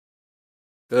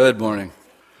Good morning.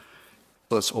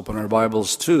 Let's open our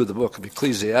Bibles to the book of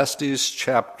Ecclesiastes,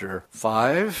 chapter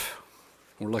 5.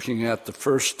 We're looking at the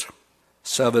first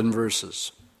 7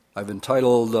 verses. I've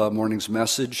entitled morning's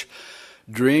message,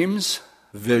 Dreams,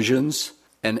 Visions,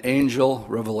 and Angel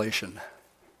Revelation.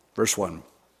 Verse 1.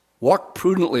 Walk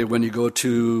prudently when you go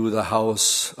to the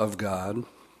house of God,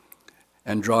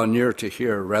 and draw near to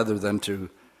hear rather than to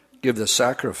give the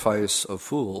sacrifice of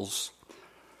fools.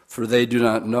 For they do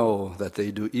not know that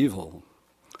they do evil.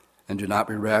 And do not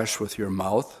be rash with your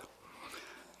mouth,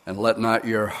 and let not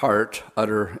your heart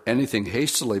utter anything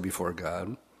hastily before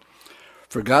God.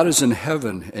 For God is in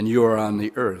heaven, and you are on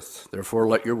the earth. Therefore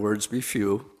let your words be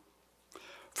few.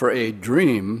 For a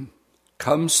dream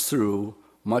comes through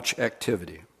much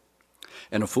activity,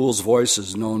 and a fool's voice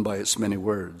is known by its many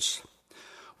words.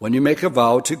 When you make a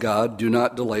vow to God, do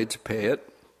not delay to pay it,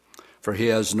 for he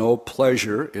has no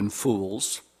pleasure in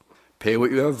fools. Pay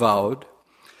what you have vowed.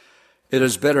 It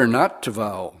is better not to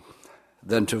vow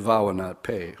than to vow and not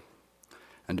pay.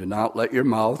 And do not let your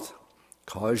mouth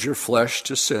cause your flesh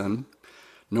to sin,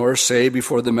 nor say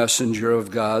before the messenger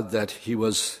of God that he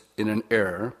was in an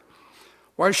error.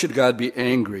 Why should God be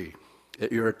angry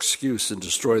at your excuse and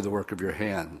destroy the work of your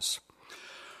hands?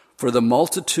 For the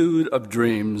multitude of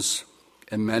dreams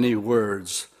and many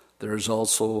words, there is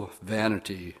also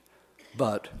vanity,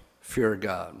 but fear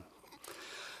God.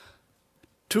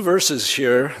 2 verses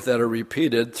here that are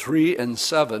repeated, 3 and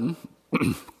 7,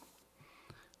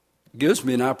 gives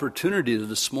me an opportunity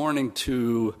this morning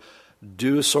to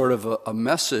do sort of a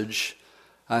message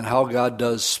on how God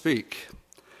does speak.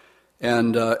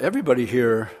 And everybody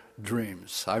here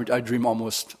dreams. I dream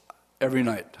almost every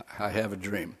night. I have a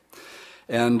dream.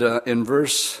 And in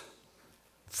verse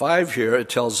 5 here, it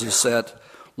tells us that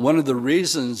one of the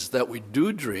reasons that we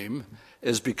do dream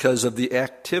is because of the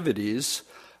activities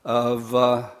of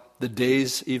the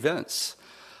day's events.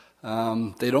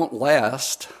 They don't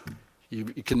last. You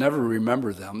can never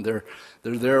remember them. They're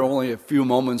there only a few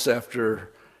moments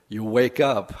after you wake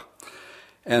up.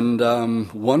 And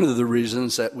one of the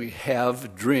reasons that we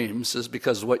have dreams is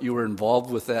because of what you were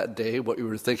involved with that day, what you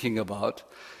were thinking about.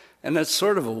 And that's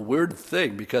sort of a weird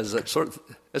thing because it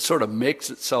sort of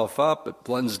makes itself up. It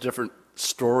blends different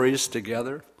stories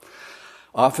together.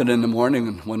 Often in the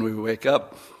morning when we wake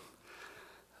up,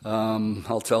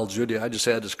 I'll tell Judy, I just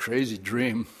had this crazy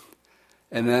dream.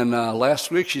 And then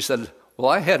last week she said, well,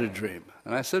 I had a dream.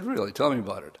 And I said, really? Tell me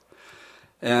about it.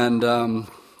 And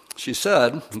she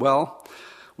said, well,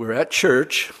 we're at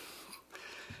church,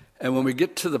 and when we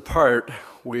get to the part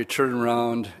where you turn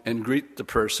around and greet the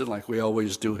person like we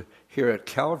always do here at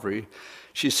Calvary,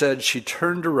 she said she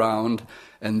turned around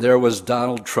and there was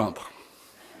Donald Trump.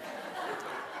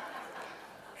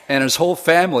 And his whole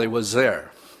family was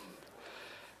there.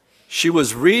 She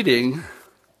was reading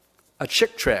a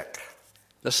Chick tract.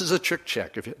 This is a Chick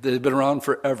tract. They've been around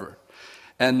forever.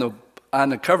 And on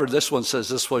the cover, this one says,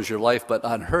 "This was your life," but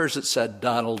on hers it said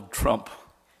Donald Trump.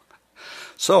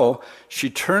 So she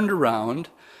turned around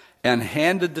and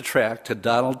handed the tract to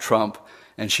Donald Trump,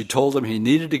 and she told him he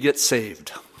needed to get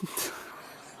saved.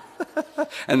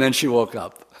 And then she woke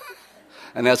up.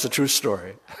 And that's a true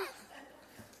story.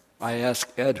 I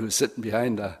asked Ed, who's sitting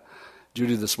behind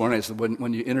Judy this morning, I said,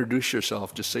 when you introduce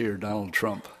yourself, just say you're Donald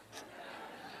Trump.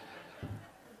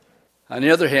 On the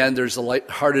other hand, there's the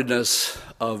lightheartedness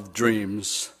of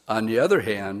dreams. On the other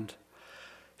hand,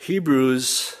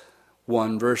 Hebrews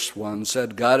 1, verse 1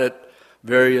 said, God at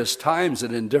various times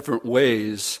and in different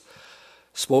ways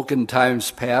spoke in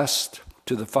times past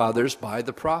to the fathers by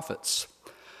the prophets.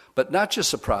 But not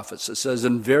just the prophets, it says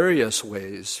in various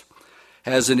ways,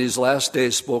 has in these last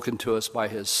days spoken to us by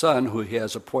his Son, who he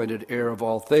has appointed heir of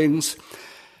all things,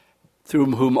 through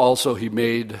whom also he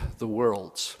made the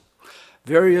worlds.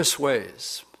 Various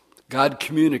ways God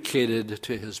communicated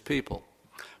to his people,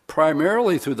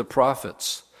 primarily through the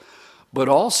prophets, but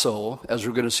also, as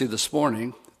we're going to see this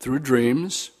morning, through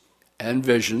dreams and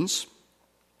visions.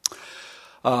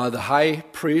 The high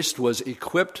priest was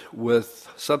equipped with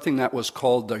something that was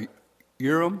called the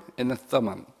Urim and the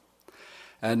Thummim.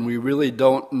 And we really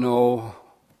don't know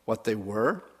what they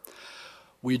were.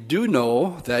 We do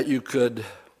know that you could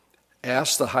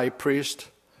ask the high priest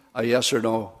a yes or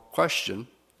no question.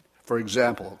 For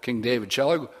example, King David,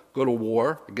 shall I go to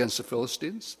war against the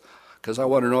Philistines? Because I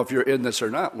want to know if you're in this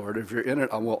or not, Lord. If you're in it,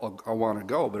 I want to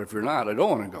go. But if you're not, I don't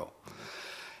want to go.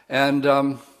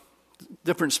 And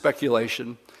different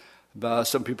speculation.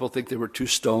 Some people think there were 2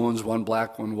 stones, one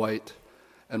black, one white,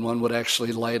 and one would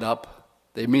actually light up.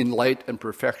 They mean light and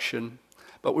perfection,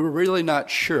 but we're really not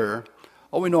sure.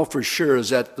 All we know for sure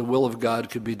is that the will of God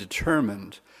could be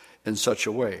determined in such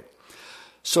a way.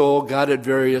 So God at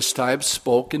various times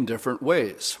spoke in different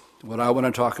ways. What I want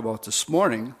to talk about this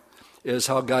morning is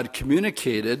how God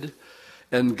communicated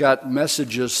and got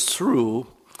messages through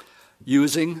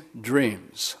using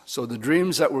dreams. So the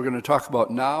dreams that we're going to talk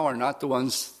about now are not the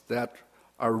ones that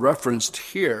are referenced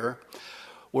here,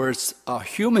 where it's a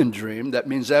human dream that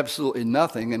means absolutely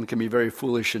nothing and can be very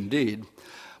foolish indeed,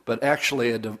 but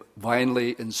actually a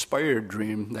divinely inspired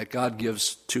dream that God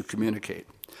gives to communicate.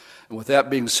 And with that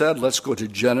being said, let's go to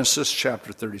Genesis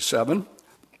chapter 37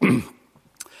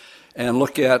 and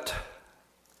look at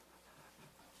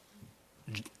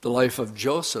the life of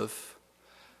Joseph,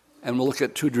 and we'll look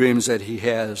at two dreams that he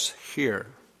has here.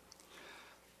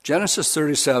 Genesis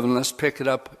 37, let's pick it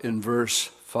up in verse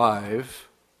 5.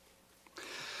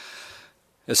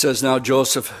 It says, "Now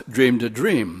Joseph dreamed a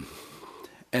dream,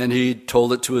 and he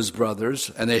told it to his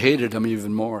brothers, and they hated him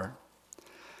even more.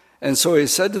 And so he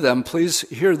said to them, 'Please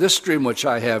hear this dream which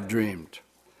I have dreamed.'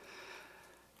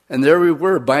 And there we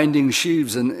were binding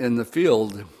sheaves in the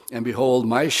field, and behold,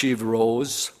 my sheaf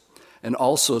rose and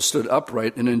also stood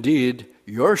upright, and indeed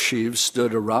your sheaves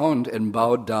stood around and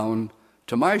bowed down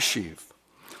to my sheaf.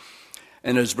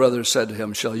 And his brothers said to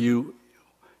him, 'Shall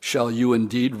you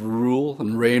indeed rule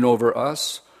and reign over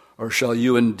us? Or shall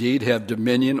you indeed have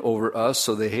dominion over us?'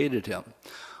 So they hated him."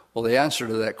 Well, the answer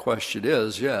to that question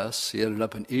is yes. He ended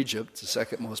up in Egypt, the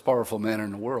second most powerful man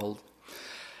in the world.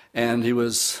 And he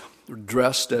was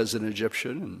dressed as an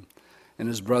Egyptian, and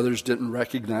his brothers didn't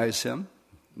recognize him.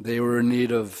 They were in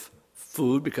need of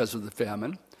food because of the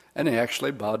famine, and they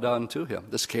actually bowed down to him.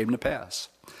 This came to pass.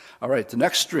 All right, the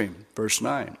next dream, verse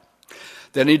 9.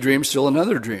 "Then he dreamed still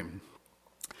another dream.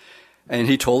 And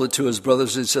he told it to his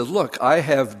brothers and said, 'Look, I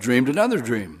have dreamed another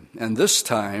dream. And this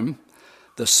time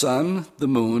the sun, the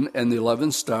moon, and the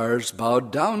 11 stars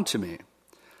bowed down to me.'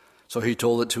 So he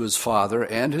told it to his father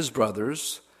and his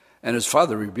brothers, and his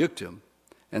father rebuked him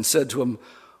and said to him,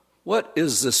 'What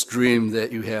is this dream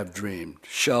that you have dreamed?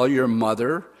 Shall your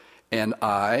mother and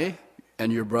I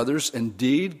and your brothers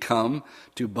indeed come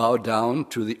to bow down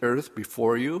to the earth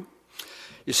before you?'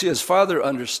 You see, his father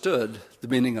understood the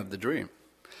meaning of the dream,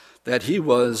 that he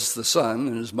was the sun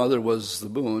and his mother was the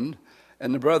moon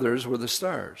and the brothers were the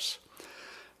stars.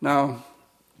 Now,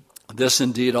 this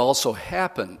indeed also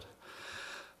happened,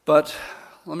 but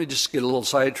let me just get a little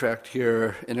sidetracked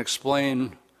here and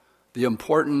explain the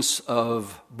importance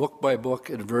of book by book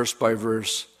and verse by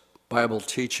verse Bible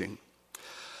teaching.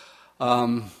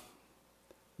 When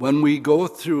we go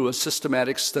through a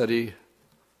systematic study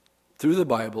through the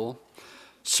Bible,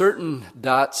 certain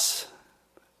dots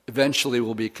eventually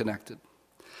will be connected.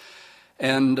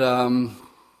 And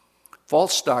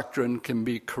false doctrine can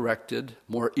be corrected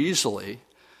more easily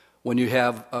when you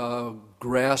have a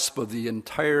grasp of the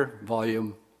entire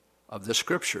volume of the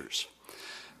Scriptures.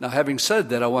 Now, having said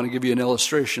that, I want to give you an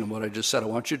illustration of what I just said. I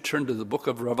want you to turn to the book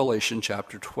of Revelation,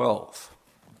 chapter 12.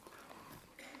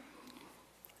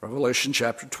 Revelation,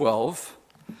 chapter 12.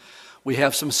 We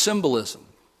have some symbolism.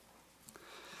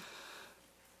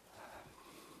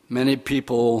 Many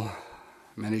people,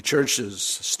 many churches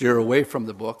steer away from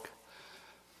the book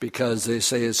because they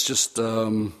say it's just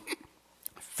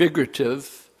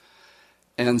figurative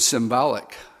and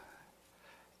symbolic.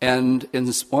 And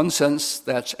in one sense,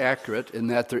 that's accurate in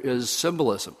that there is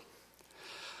symbolism.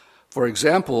 For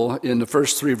example, in the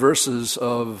first 3 verses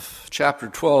of chapter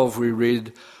 12, we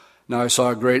read, "Now I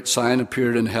saw a great sign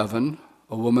appeared in heaven,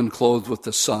 a woman clothed with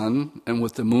the sun and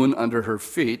with the moon under her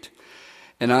feet,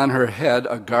 and on her head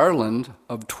a garland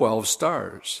of 12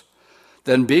 stars.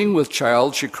 Then being with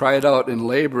child, she cried out in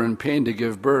labor and pain to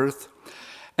give birth.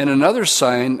 And another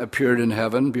sign appeared in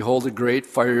heaven. Behold, a great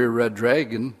fiery red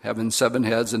dragon, having 7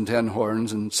 heads and 10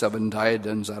 horns and 7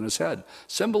 diadems on his head."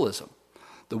 Symbolism.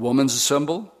 The woman's a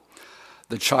symbol.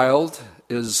 The child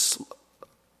is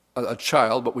a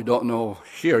child, but we don't know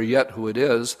here yet who it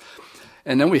is.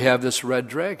 And then we have this red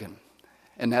dragon,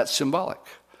 and that's symbolic.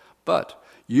 But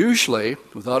usually,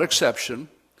 without exception,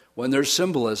 when there's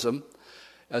symbolism,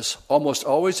 it's almost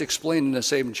always explained in the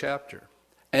same chapter.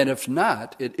 And if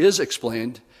not, it is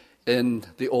explained in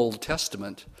the Old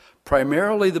Testament,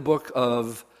 primarily the book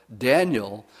of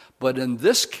Daniel, but in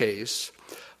this case,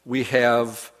 we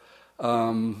have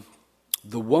the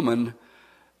woman's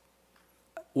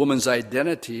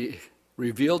identity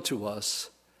revealed to us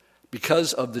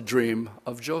because of the dream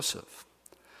of Joseph.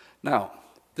 Now,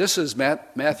 this is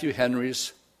Matthew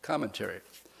Henry's commentary.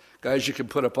 Guys, you can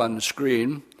put up on the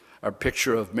screen our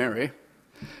picture of Mary.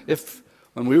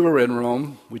 When we were in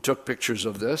Rome, we took pictures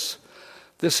of this.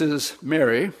 This is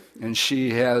Mary, and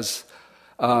she has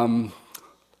the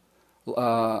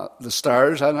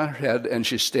stars on her head, and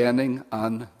she's standing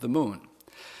on the moon.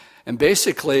 And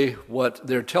basically what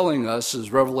they're telling us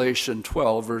is Revelation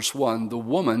 12, verse 1, the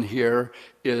woman here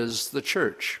is the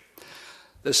church.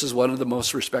 This is one of the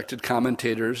most respected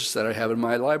commentators that I have in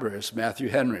my library, is Matthew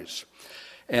Henry's.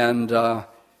 And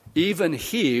even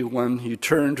he, when you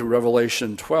turn to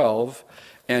Revelation 12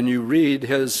 and you read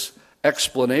his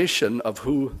explanation of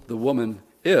who the woman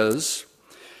is,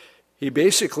 he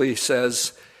basically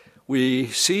says, we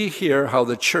see here how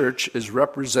the church is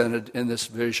represented in this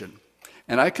vision.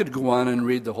 And I could go on and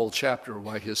read the whole chapter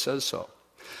why he says so.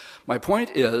 My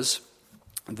point is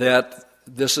that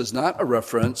this is not a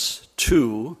reference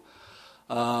to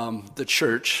the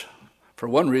church. For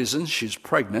one reason, she's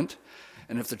pregnant.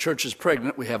 And if the church is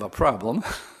pregnant, we have a problem.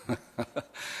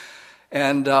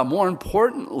 And more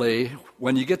importantly,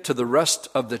 when you get to the rest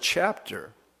of the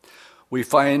chapter, we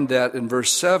find that in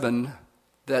verse 7,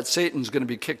 that Satan's going to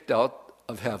be kicked out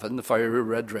of heaven, the fiery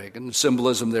red dragon. The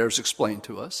symbolism there is explained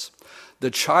to us.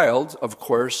 The child, of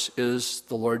course, is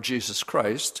the Lord Jesus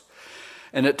Christ.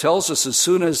 And it tells us as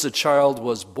soon as the child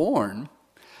was born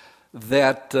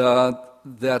that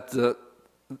the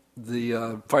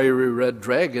fiery red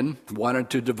dragon wanted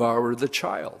to devour the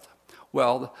child.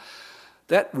 Well,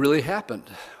 that really happened.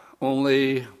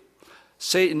 Only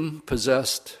Satan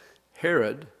possessed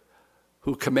Herod,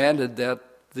 who commanded that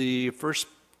the first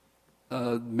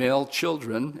male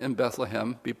children in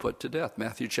Bethlehem be put to death.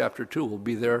 Matthew chapter 2 will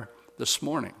be there this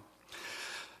morning.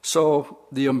 So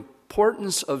the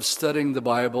importance of studying the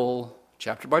Bible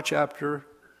chapter by chapter,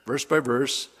 verse by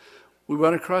verse, we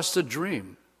run across the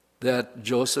dream that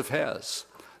Joseph has.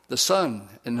 The sun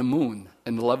and the moon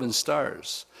and 11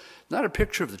 stars. Not a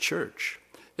picture of the church.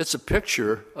 It's a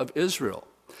picture of Israel.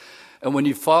 And when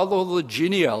you follow the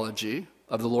genealogy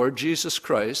of the Lord Jesus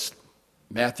Christ,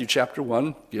 Matthew chapter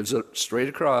 1 gives it straight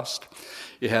across.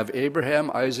 You have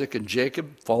Abraham, Isaac, and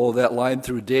Jacob. Follow that line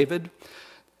through David.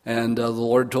 And the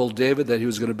Lord told David that he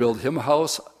was going to build him a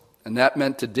house. And that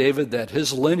meant to David that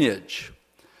his lineage,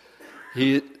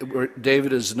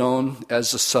 David is known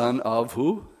as the son of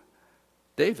who?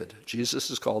 David. Jesus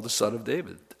is called the son of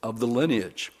David, of the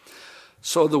lineage.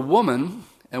 So the woman,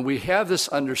 and we have this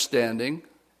understanding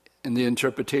in the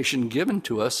interpretation given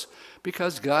to us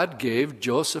because God gave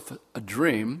Joseph a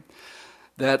dream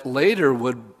that later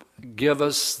would give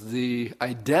us the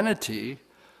identity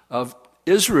of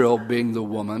Israel being the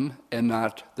woman and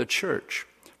not the church.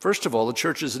 First of all, the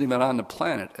church isn't even on the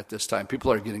planet at this time.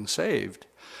 People are getting saved.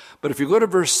 But if you go to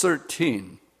verse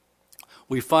 13,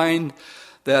 we find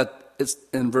that it's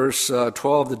in verse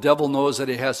 12, the devil knows that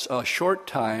he has a short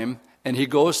time and he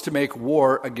goes to make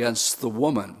war against the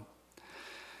woman.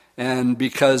 And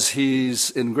because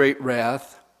he's in great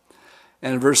wrath.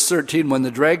 And in verse 13, when the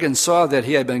dragon saw that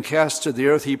he had been cast to the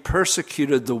earth, he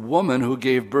persecuted the woman who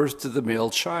gave birth to the male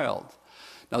child.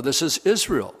 Now this is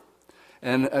Israel.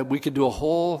 And we could do a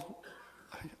whole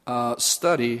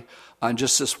study on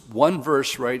just this one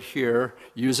verse right here,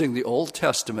 using the Old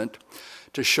Testament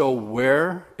to show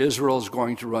where Israel is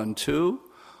going to run to.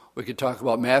 We could talk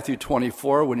about Matthew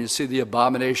 24, when you see the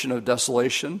abomination of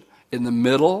desolation in the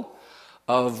middle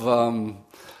of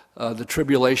the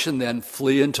tribulation, then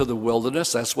flee into the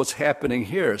wilderness. That's what's happening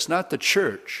here. It's not the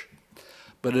church,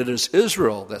 but it is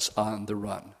Israel that's on the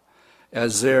run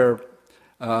as they're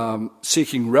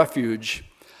seeking refuge.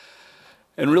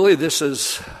 And really this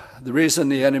is the reason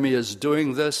the enemy is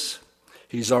doing this.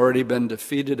 He's already been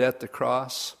defeated at the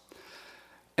cross.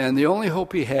 And the only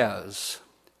hope he has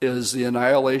is the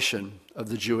annihilation of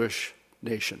the Jewish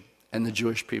nation and the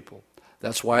Jewish people.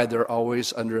 That's why they're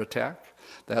always under attack.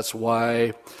 That's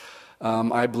why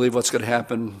I believe what's going to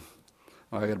happen.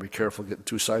 I got to be careful getting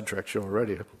too sidetracked here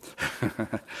already.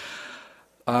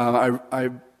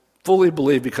 I fully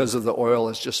believe because of the oil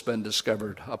that's just been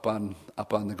discovered up on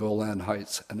the Golan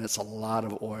Heights, and it's a lot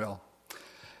of oil.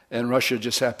 And Russia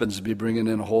just happens to be bringing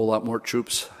in a whole lot more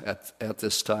troops at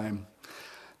this time.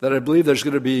 That I believe there's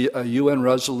going to be a UN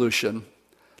resolution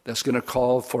that's going to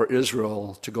call for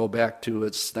Israel to go back to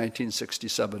its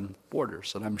 1967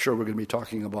 borders. And I'm sure we're going to be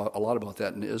talking a lot about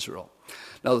that in Israel.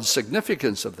 Now, the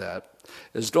significance of that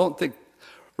is don't think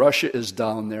Russia is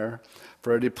down there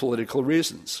for any political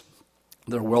reasons.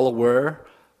 They're well aware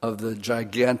of the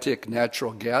gigantic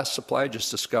natural gas supply just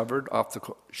discovered off the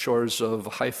shores of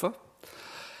Haifa.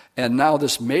 And now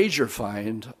this major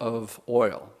find of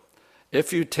oil.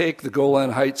 If you take the Golan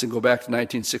Heights and go back to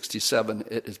 1967,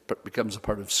 it becomes a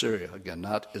part of Syria again,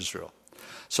 not Israel.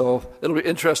 So it'll be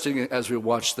interesting as we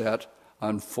watch that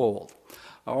unfold.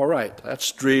 All right,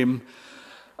 that's dream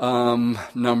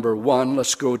number one.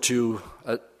 Let's go to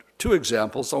two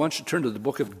examples. I want you to turn to the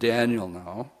book of Daniel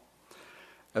now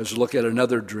as we look at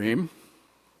another dream.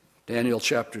 Daniel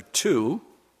chapter 2,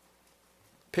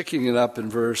 picking it up in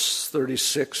verse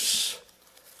 36.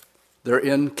 They're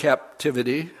in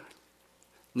captivity.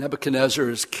 Nebuchadnezzar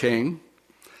is king.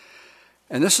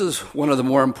 And this is one of the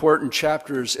more important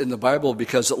chapters in the Bible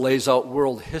because it lays out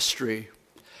world history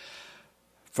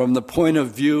from the point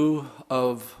of view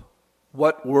of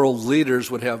what world leaders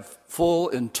would have full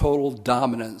and total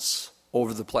dominance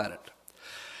over the planet.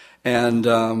 And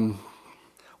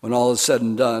when all is said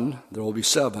and done, there will be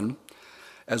 7.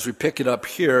 As we pick it up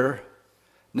here,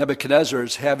 Nebuchadnezzar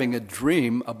is having a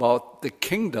dream about the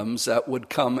kingdoms that would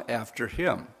come after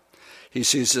him. He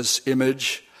sees this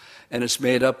image, and it's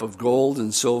made up of gold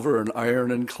and silver and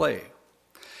iron and clay.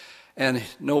 And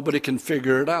nobody can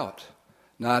figure it out,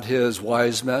 not his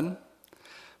wise men.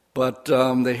 But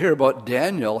they hear about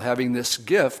Daniel having this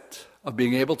gift of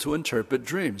being able to interpret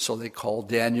dreams. So they call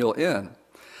Daniel in.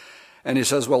 And he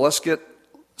says, well, let's get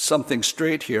something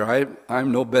straight here.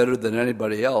 I'm no better than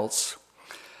anybody else.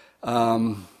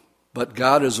 But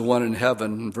God is the one in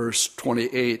heaven, verse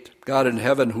 28, God in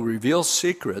heaven who reveals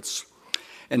secrets,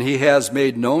 and he has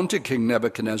made known to King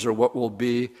Nebuchadnezzar what will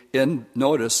be in,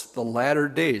 notice, the latter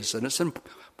days. And it's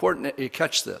important that you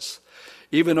catch this.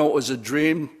 Even though it was a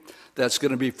dream that's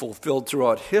going to be fulfilled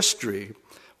throughout history,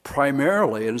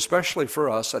 primarily, and especially for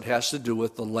us, it has to do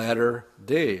with the latter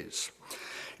days.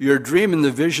 Your dream and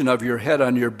the vision of your head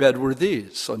on your bed were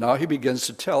these. So now he begins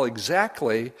to tell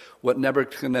exactly what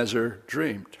Nebuchadnezzar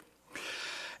dreamed.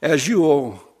 As you,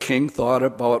 O king, thought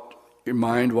about your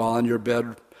mind while on your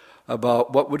bed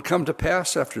about what would come to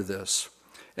pass after this,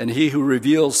 and he who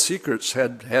reveals secrets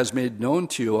has made known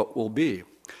to you what will be.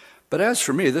 But as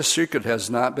for me, this secret has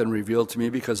not been revealed to me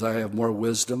because I have more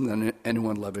wisdom than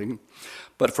anyone living,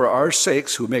 but for our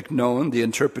sakes who make known the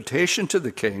interpretation to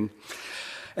the king,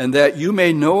 and that you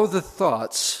may know the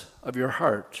thoughts of your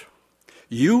heart.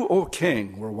 You, O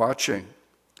king, were watching,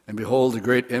 and behold, a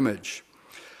great image.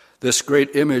 This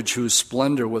great image, whose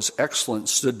splendor was excellent,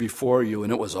 stood before you,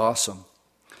 and it was awesome.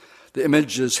 The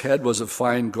image's head was of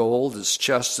fine gold, its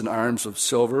chest and arms of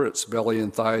silver, its belly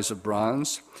and thighs of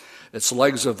bronze, its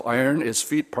legs of iron, its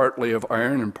feet partly of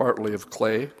iron and partly of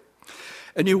clay.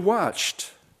 And you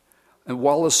watched, and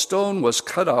while a stone was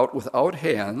cut out without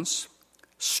hands,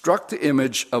 struck the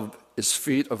image of its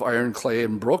feet of iron clay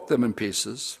and broke them in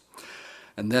pieces.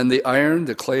 And then the iron,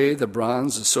 the clay, the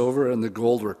bronze, the silver, and the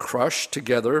gold were crushed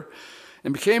together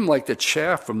and became like the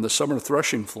chaff from the summer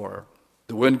threshing floor.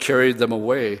 The wind carried them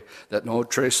away, that no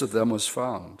trace of them was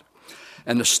found.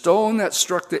 And the stone that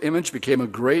struck the image became a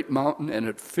great mountain, and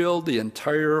it filled the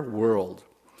entire world.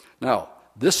 Now,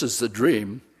 this is the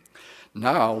dream.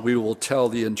 Now we will tell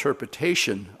the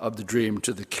interpretation of the dream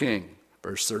to the king.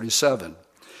 Verse 37.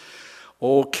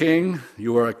 O king,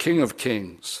 you are a king of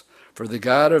kings, for the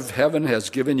God of heaven has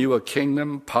given you a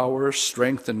kingdom, power,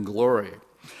 strength, and glory.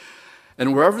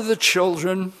 And wherever the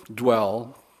children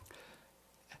dwell,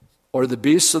 or the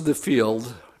beasts of the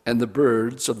field and the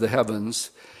birds of the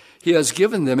heavens, he has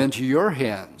given them into your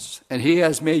hands, and he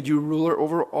has made you ruler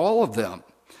over all of them.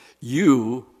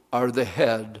 You are the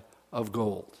head of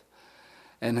gold.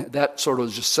 And that sort of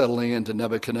was just settling into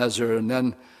Nebuchadnezzar, and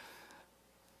then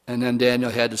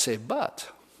Daniel had to say, but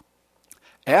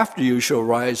after you shall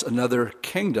rise another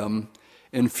kingdom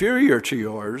inferior to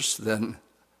yours than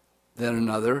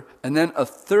another, and then a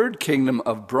third kingdom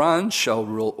of bronze shall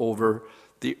rule over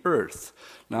the earth.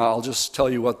 Now I'll just tell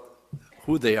you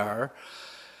who they are.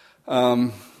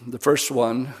 The first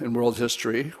one in world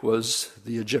history was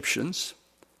the Egyptians,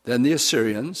 then the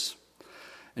Assyrians.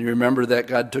 And you remember that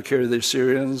God took care of the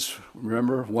Assyrians.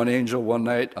 Remember, one angel, one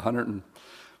night,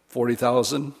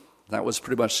 140,000. That was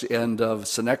pretty much the end of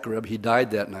Sennacherib. He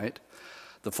died that night.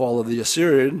 The fall of the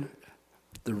Assyrian,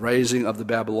 the rising of the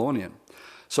Babylonian.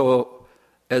 So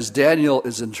as Daniel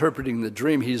is interpreting the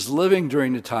dream, he's living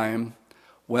during the time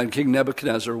when King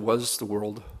Nebuchadnezzar was the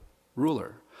world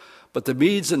ruler. But the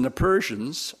Medes and the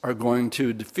Persians are going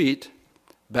to defeat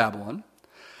Babylon.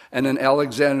 And then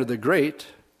Alexander the Great,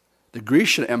 the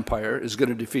Grecian Empire, is going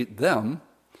to defeat them.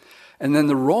 And then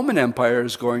the Roman Empire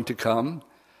is going to come.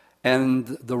 And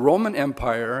the Roman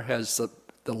Empire has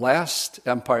the last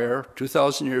empire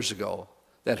 2,000 years ago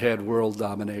that had world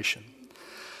domination.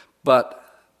 But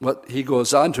what he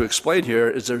goes on to explain here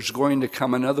is there's going to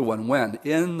come another one. When?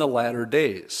 In the latter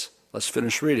days. Let's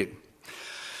finish reading.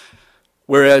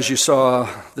 Whereas you saw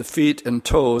the feet and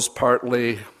toes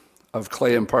partly of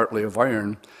clay and partly of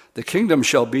iron, the kingdom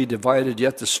shall be divided,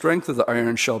 yet the strength of the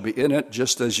iron shall be in it,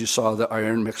 just as you saw the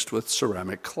iron mixed with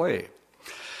ceramic clay.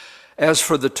 As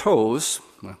for the toes,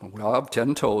 we'll have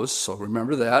 10 toes, so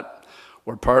remember that.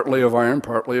 We're partly of iron,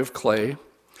 partly of clay.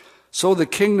 So the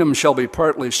kingdom shall be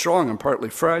partly strong and partly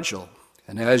fragile.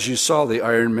 And as you saw the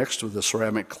iron mixed with the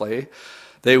ceramic clay,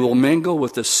 they will mingle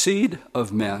with the seed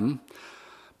of men,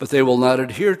 but they will not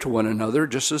adhere to one another,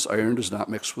 just as iron does not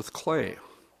mix with clay.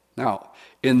 Now,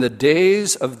 in the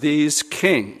days of these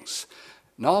kings,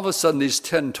 and all of a sudden these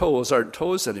 10 toes aren't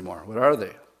toes anymore. What are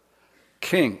they?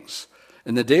 Kings.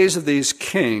 In the days of these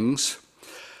kings,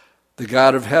 the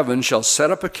God of heaven shall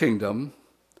set up a kingdom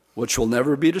which will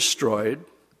never be destroyed,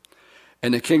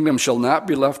 and the kingdom shall not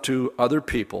be left to other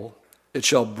people. It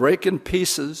shall break in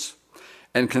pieces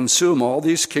and consume all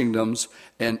these kingdoms,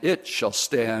 and it shall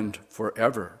stand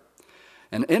forever.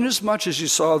 And inasmuch as you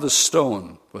saw the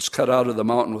stone was cut out of the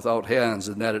mountain without hands,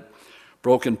 and that it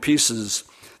broke in pieces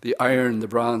the iron, the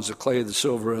bronze, the clay, the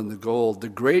silver, and the gold, the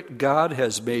great God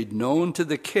has made known to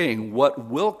the king what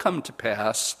will come to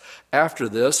pass after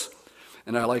this.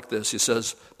 And I like this. He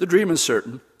says, the dream is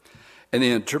certain, and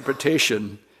the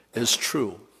interpretation is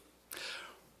true.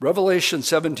 Revelation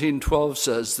 17:12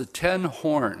 says the 10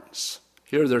 horns,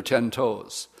 here they're 10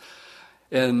 toes.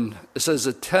 And it says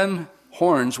the 10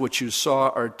 horns which you saw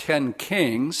are 10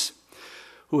 kings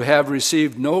who have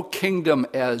received no kingdom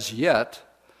as yet,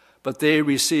 but they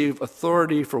receive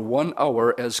authority for 1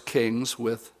 hour as kings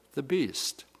with the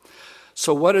beast.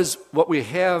 So what we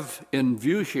have in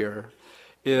view here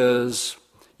is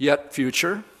yet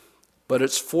future, but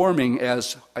it's forming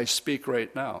as I speak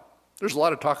right now. There's a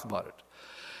lot of talk about it,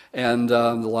 and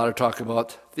a lot of talk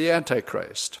about the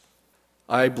Antichrist.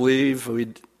 I believe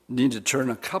we need to turn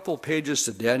a couple pages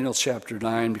to Daniel chapter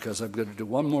 9 because I'm going to do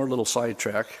one more little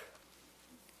sidetrack,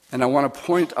 and I want to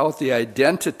point out the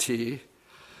identity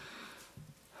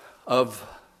of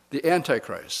the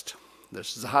Antichrist.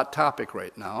 This is a hot topic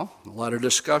right now, a lot of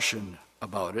discussion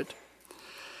about it.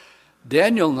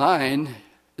 Daniel 9,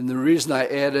 and the reason I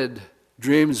added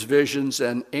dreams, visions,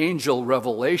 and angel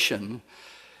revelation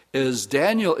is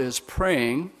Daniel is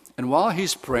praying, and while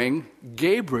he's praying,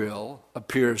 Gabriel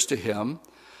appears to him.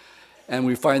 And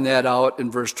we find that out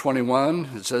in verse 21.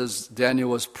 It says,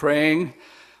 Daniel was praying,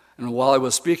 and while I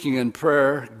was speaking in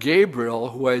prayer, Gabriel,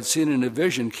 who I had seen in a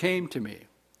vision, came to me.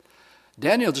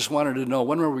 Daniel just wanted to know,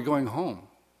 when were we going home?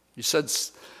 He said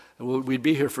we'd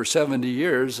be here for 70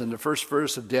 years, and the first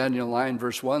verse of Daniel 9,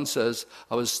 verse 1 says,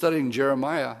 I was studying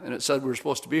Jeremiah, and it said we're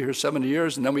supposed to be here 70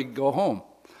 years, and then we go home.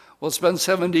 Well, it's been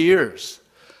 70 years.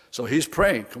 So he's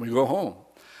praying, can we go home?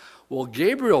 Well,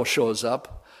 Gabriel shows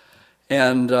up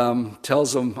and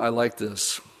tells him, I like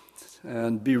this,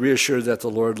 and be reassured that the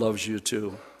Lord loves you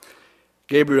too.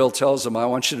 Gabriel tells him, I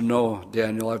want you to know,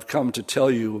 Daniel, I've come to tell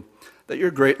you that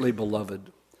you're greatly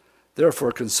beloved.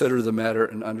 Therefore, consider the matter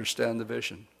and understand the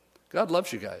vision. God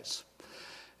loves you guys.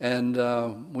 And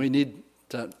we need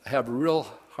to have a real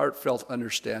heartfelt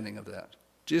understanding of that.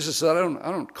 Jesus said,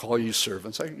 I don't call you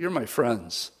servants. You're my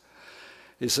friends.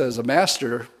 He says, a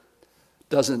master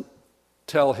doesn't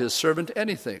tell his servant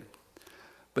anything,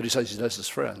 but he says he does his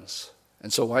friends.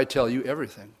 And so I tell you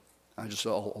everything.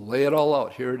 I'll lay it all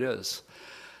out. Here it is.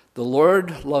 The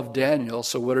Lord loved Daniel,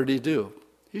 so what did he do?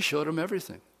 He showed him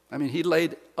everything. I mean, he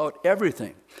laid out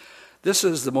everything. This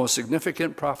is the most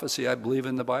significant prophecy, I believe,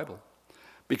 in the Bible,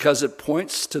 because it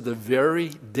points to the very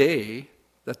day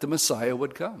that the Messiah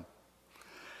would come.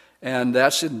 And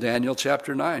that's in Daniel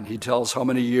chapter 9. He tells how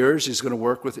many years he's going to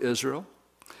work with Israel.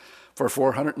 For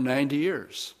 490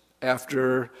 years,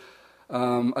 after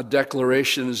a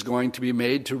declaration is going to be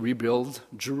made to rebuild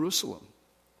Jerusalem.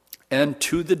 And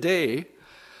to the day,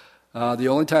 the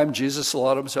only time Jesus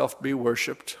allowed himself to be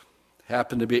worshipped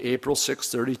happened to be April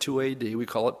 6, 32 AD. We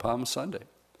call it Palm Sunday.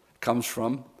 It comes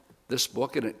from this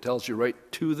book, and it tells you right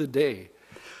to the day.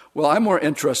 Well, I'm more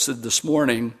interested this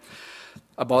morning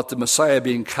about the Messiah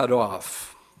being cut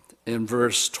off in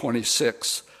verse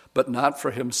 26, but not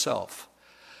for himself.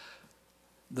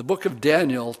 The book of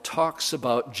Daniel talks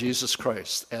about Jesus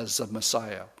Christ as the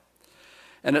Messiah.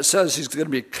 And it says he's going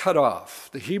to be cut off.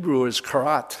 The Hebrew is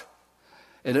karat,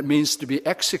 and it means to be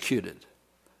executed.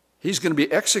 He's going to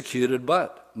be executed,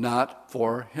 but not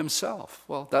for himself.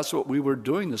 Well, that's what we were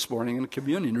doing this morning in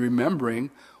communion, remembering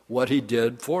what he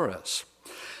did for us.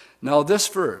 Now this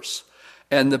verse,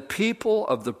 and the people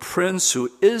of the prince who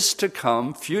is to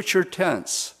come, future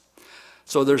tense.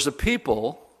 So there's a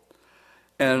people,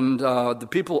 and the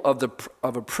people of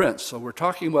a prince. So we're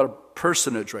talking about a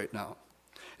personage right now.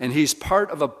 And he's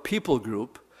part of a people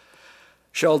group,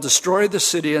 shall destroy the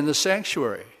city and the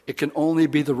sanctuary. It can only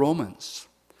be the Romans.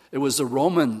 It was the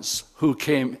Romans who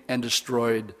came and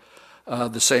destroyed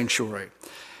the sanctuary.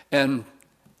 And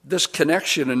this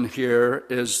connection in here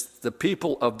is the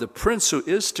people of the prince who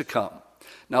is to come.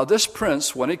 Now this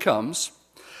prince, when he comes,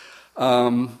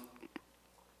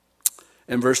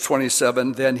 in verse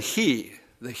 27, then he,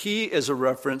 the he is a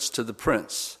reference to the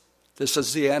prince. This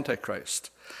is the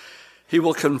Antichrist. He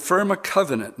will confirm a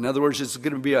covenant. In other words, it's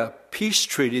going to be a peace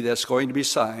treaty that's going to be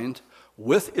signed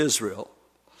with Israel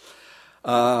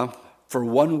for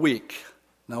 1 week.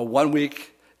 Now, 1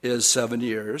 week is 7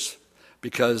 years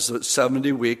because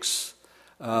 70 weeks,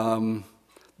 the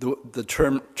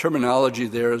terminology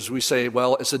there is we say,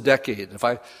 well, it's a decade. If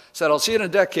I said, I'll see you in a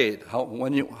decade, how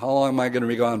long am I going to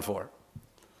be gone for?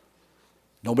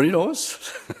 Nobody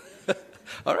knows?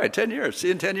 All right, 10 years. See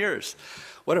you in 10 years.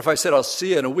 What if I said, I'll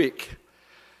see you in a week?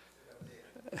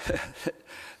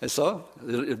 And so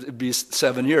it'd be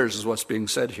 7 years is what's being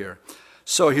said here.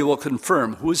 So he will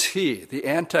confirm. Who's he? The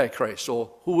Antichrist.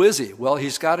 So who is he? Well,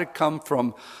 he's got to come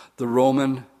from the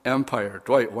Roman Empire.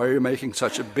 Dwight, why are you making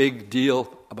such a big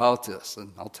deal about this?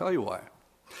 And I'll tell you why.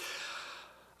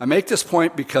 I make this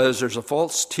point because there's a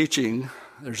false teaching.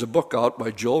 There's a book out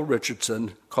by Joel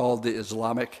Richardson called The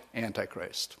Islamic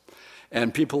Antichrist.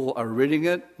 And people are reading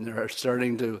it, and they're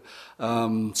starting to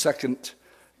second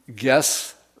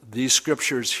guess these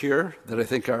scriptures here that I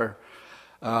think are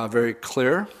very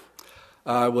clear.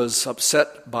 I was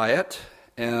upset by it,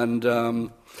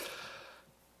 and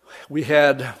we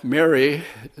had Mary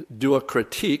do a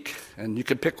critique, and you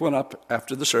can pick one up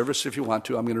after the service if you want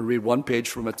to. I'm going to read one page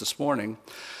from it this morning.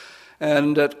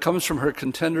 And it comes from her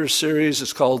Contenders series.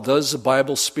 It's called, Does the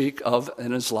Bible Speak of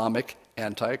an Islamic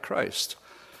Antichrist?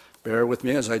 Bear with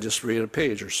me as I just read a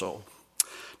page or so.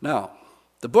 Now,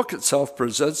 the book itself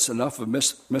presents enough of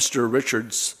Mr.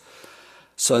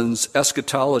 Richardson's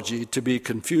eschatology to be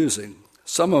confusing,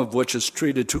 some of which is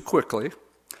treated too quickly,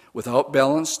 without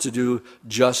balance to do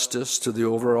justice to the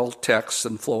overall text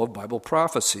and flow of Bible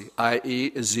prophecy,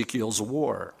 i.e. Ezekiel's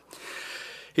war.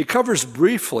 He covers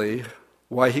briefly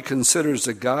why he considers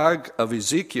the Gog of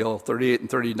Ezekiel 38 and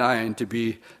 39 to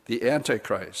be the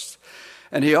Antichrist.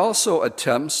 And he also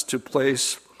attempts to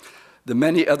place the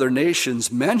many other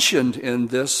nations mentioned in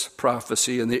this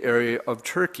prophecy in the area of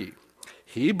Turkey.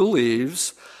 He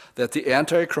believes that the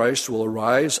Antichrist will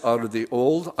arise out of the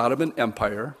old Ottoman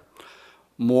Empire,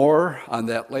 more on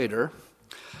that later,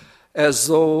 as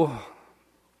though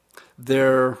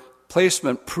their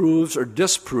placement proves or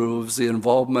disproves the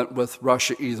involvement with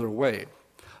Russia either way.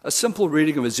 A simple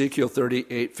reading of Ezekiel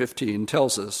 38:15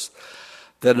 tells us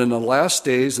that in the last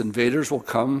days invaders will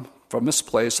come from this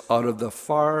place out of the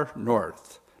far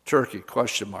north. Turkey, ?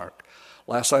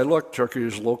 Last I looked, Turkey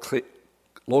is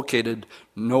located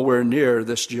nowhere near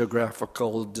this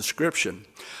geographical description.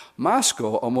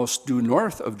 Moscow, almost due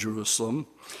north of Jerusalem,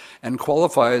 and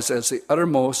qualifies as the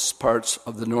uttermost parts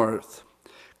of the north.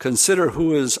 Consider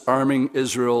who is arming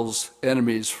Israel's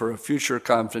enemies for a future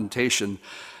confrontation,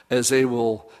 as they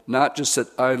will not just sit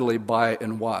idly by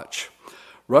and watch.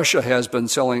 Russia has been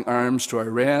selling arms to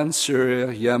Iran,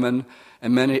 Syria, Yemen,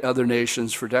 and many other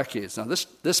nations for decades. Now,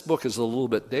 this book is a little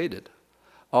bit dated.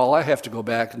 All I have to go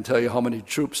back and tell you how many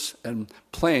troops and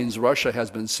planes Russia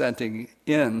has been sending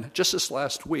in just this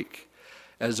last week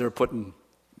as they're putting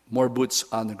more boots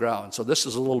on the ground. So this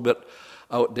is a little bit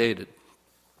outdated.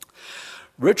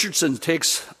 Richardson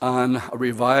takes on a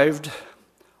revived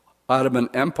Ottoman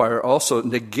Empire, also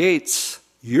negates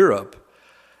Europe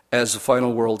as the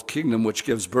final world kingdom, which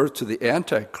gives birth to the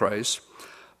Antichrist,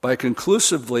 by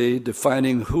conclusively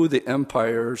defining who the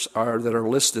empires are that are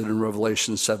listed in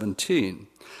Revelation 17.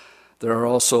 There are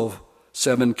also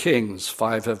 7 kings.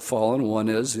 5 have fallen, 1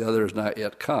 is, the other has not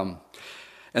yet come.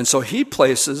 And so he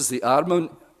places the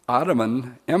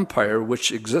Ottoman Empire,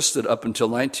 which existed up until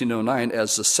 1909,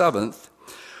 as the 7th,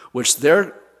 which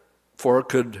therefore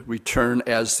could return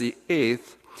as the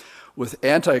 8th, with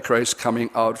Antichrist coming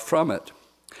out from it.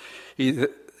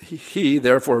 He,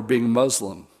 therefore, being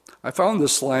Muslim. I found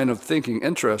this line of thinking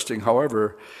interesting.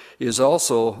 However, he has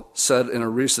also said in a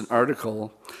recent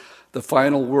article, the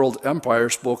final world empire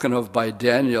spoken of by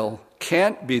Daniel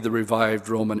can't be the revived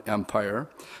Roman Empire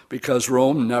because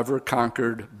Rome never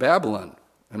conquered Babylon.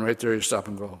 And right there you stop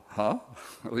and go, huh?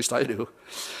 At least I do.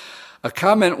 A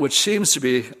comment which seems to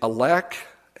be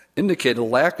indicate a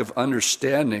lack of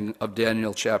understanding of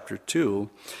Daniel chapter 2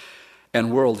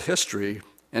 and world history,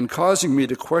 and causing me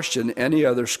to question any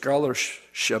other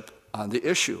scholarship on the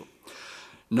issue.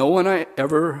 No one I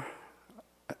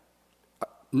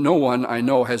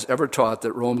know has ever taught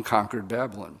that Rome conquered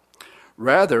Babylon.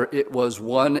 Rather, it was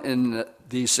one in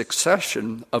the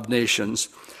succession of nations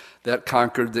that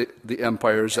conquered the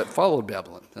empires that followed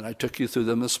Babylon. And I took you through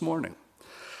them this morning.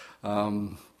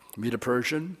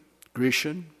 Medo-Persian,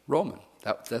 Grecian, Roman.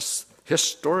 That's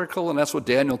historical, and that's what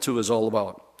Daniel 2 is all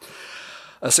about.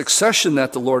 A succession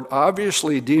that the Lord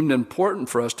obviously deemed important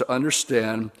for us to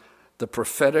understand the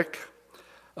prophetic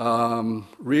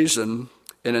reason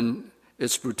in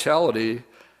its brutality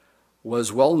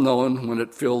was well known when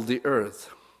it filled the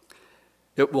earth.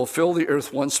 It will fill the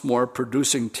earth once more,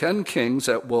 producing 10 kings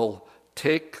that will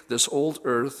take this old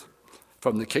earth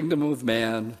from the kingdom of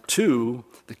man to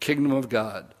the kingdom of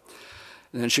God.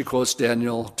 And then she quotes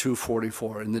Daniel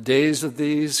 2:44. In the days of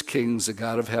these kings, the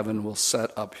God of heaven will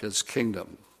set up his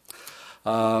kingdom.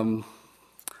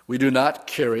 We do not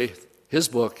carry his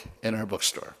book in our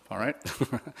bookstore, all right?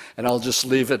 And I'll just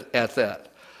leave it at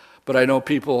that. But I know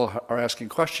people are asking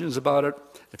questions about it.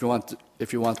 If you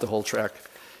want the whole track,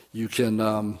 you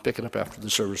can pick it up after the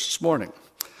service this morning.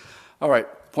 All right,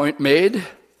 point made.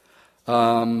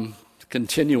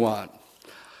 Continue on.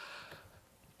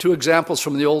 2 examples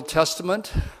from the Old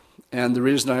Testament, and the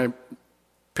reason I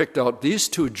picked out these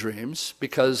 2 dreams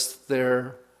because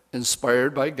they're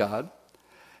inspired by God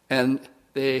and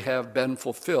they have been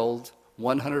fulfilled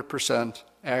 100%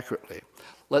 accurately.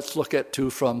 Let's look at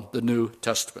 2 from the New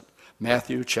Testament.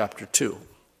 Matthew chapter 2,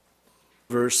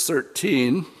 verse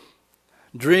 13,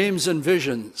 dreams and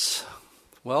visions.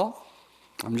 Well,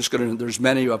 there's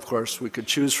many, of course, we could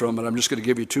choose from, but I'm just going to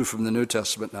give you 2 from the New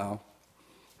Testament now.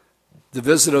 The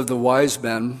visit of the wise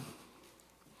men,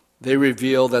 they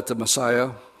reveal that the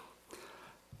Messiah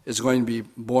is going to be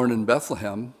born in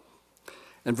Bethlehem.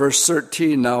 In verse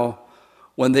 13, now,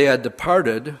 when they had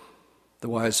departed, the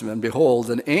wise men, behold,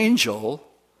 an angel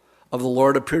of the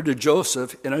Lord appeared to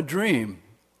Joseph in a dream,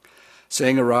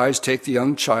 saying, arise, take the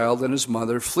young child and his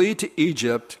mother, flee to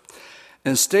Egypt,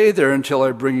 and stay there until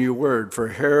I bring you word, for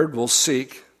Herod will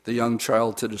seek the young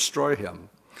child to destroy him.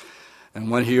 And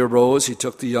when he arose, he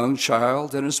took the young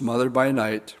child and his mother by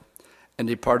night and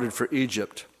departed for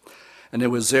Egypt. And it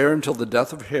was there until the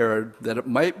death of Herod, that it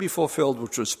might be fulfilled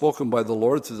which was spoken by the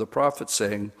Lord through the prophet,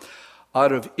 saying,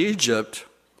 out of Egypt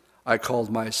I called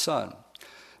my son.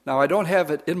 Now, I don't have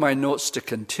it in my notes to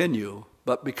continue,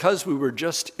 but because we were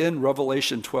just in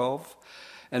Revelation 12,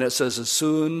 and it says, as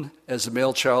soon as the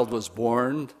male child was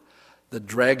born, the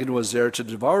dragon was there to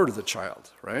devour the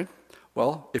child, right?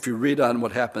 Well, if you read on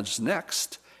what happens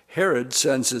next, Herod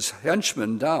sends his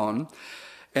henchmen down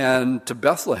and to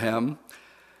Bethlehem,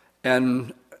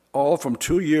 and all from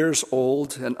 2 years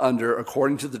old and under,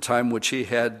 according to the time which he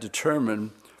had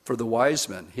determined for the wise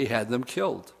men. He had them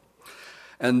killed.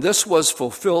 And this was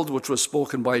fulfilled, which was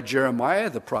spoken by Jeremiah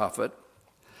the prophet.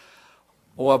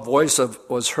 Oh, a voice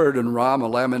was heard in Ramah,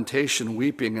 lamentation,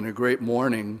 weeping, and a great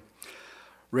mourning.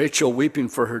 Rachel weeping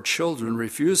for her children,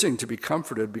 refusing to be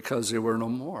comforted because they were no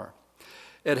more.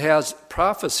 It has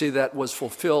prophecy that was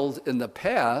fulfilled in the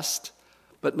past,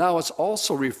 but now it's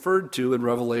also referred to in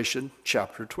Revelation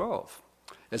chapter 12.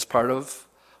 It's part of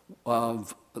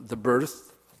the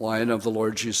birth line of the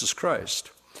Lord Jesus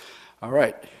Christ. All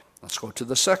right, let's go to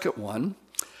the second one.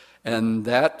 And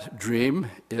that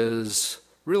dream is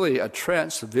really a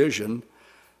trance vision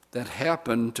that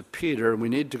happened to Peter. We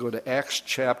need to go to Acts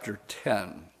chapter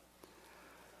 10.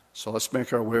 So let's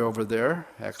make our way over there,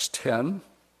 Acts 10.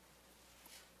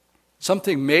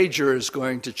 Something major is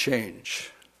going to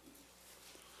change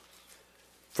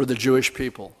for the Jewish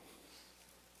people.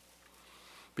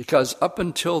 Because up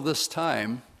until this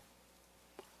time,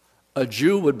 a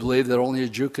Jew would believe that only a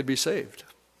Jew could be saved.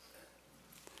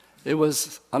 It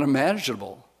was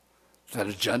unimaginable that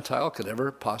a Gentile could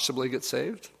ever possibly get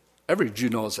saved. Every Jew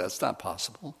knows that's not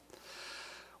possible.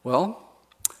 Well,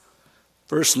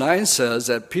 verse 9 says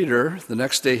that Peter, the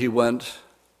next day he went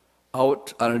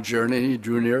out on a journey, and he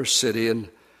drew near a city, and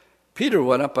Peter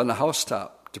went up on the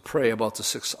housetop to pray about the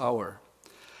 6th hour.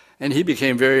 And he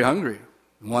became very hungry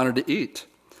and wanted to eat.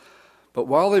 But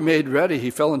while they made ready, he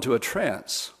fell into a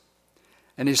trance.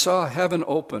 And he saw heaven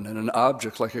open, and an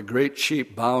object like a great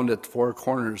sheep bound at 4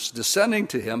 corners, descending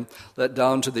to him, let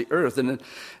down to the earth. And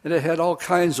it had all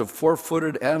kinds of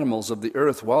 4-footed animals of the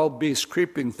earth, wild beasts,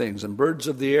 creeping things, and birds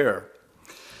of the air.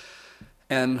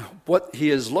 And what he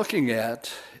is looking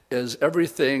at is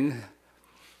everything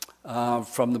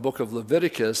from the book of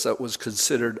Leviticus that was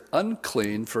considered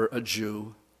unclean for a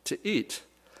Jew to eat.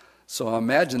 So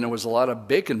imagine there was a lot of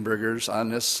bacon burgers on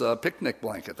this picnic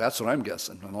blanket. That's what I'm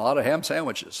guessing. And a lot of ham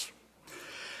sandwiches.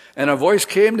 And a voice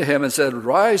came to him and said,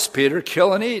 "Rise, Peter,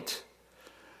 kill and eat."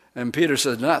 And Peter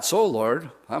said, "Not so,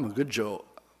 Lord. I'm a good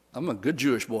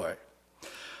Jewish boy.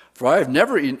 For I have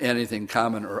never eaten anything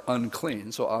common or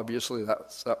unclean." So obviously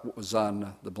that was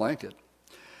on the blanket.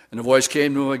 And the voice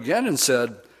came to him again and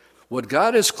said, "What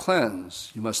God has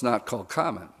cleansed, you must not call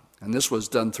common." And this was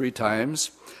done 3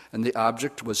 times, and the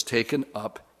object was taken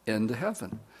up into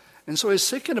heaven. And so he's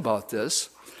thinking about this,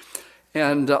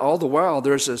 and all the while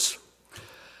there's this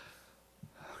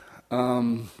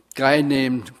guy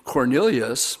named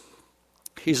Cornelius.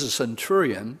 He's a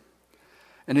centurion,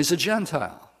 and he's a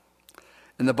Gentile.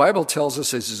 And the Bible tells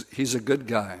us he's a good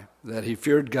guy, that he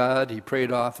feared God, he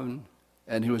prayed often,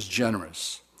 and he was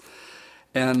generous.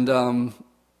 And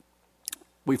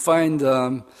we find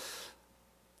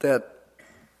that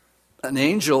an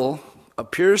angel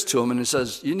appears to him and he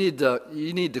says, you need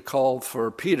to call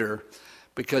for Peter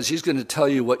because he's going to tell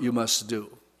you what you must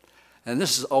do. And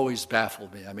this has always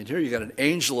baffled me. I mean, here you got an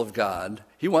angel of God.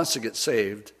 He wants to get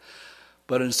saved.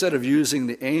 But instead of using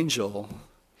the angel,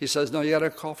 he says, no, you got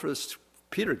to call for this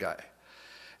Peter guy.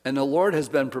 And the Lord has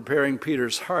been preparing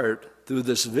Peter's heart through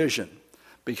this vision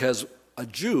because a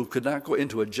Jew could not go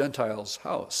into a Gentile's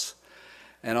house.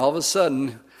 And all of a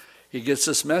sudden, he gets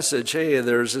this message, hey,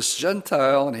 there's this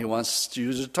Gentile, and he wants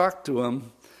you to talk to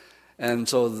him. And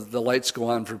so the lights go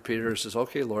on for Peter. He says,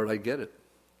 okay, Lord, I get it.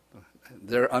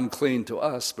 They're unclean to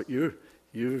us, but you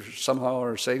somehow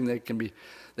are saying they can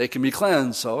be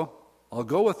cleansed, so I'll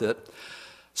go with it.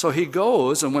 So he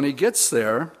goes, and when he gets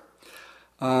there,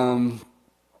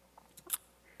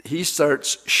 he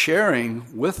starts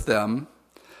sharing with them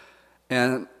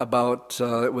and about,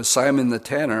 it was Simon the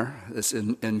tanner, it's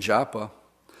in Joppa.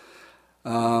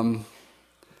 And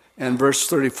verse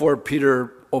 34,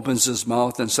 Peter opens his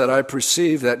mouth and said, I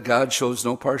perceive that God shows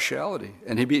no partiality.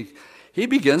 And he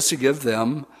begins to give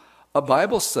them a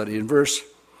Bible study. In verse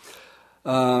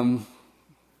 39,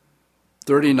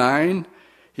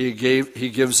 he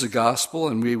gives the gospel,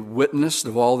 and we witnessed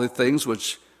of all the things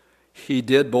which he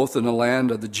did both in the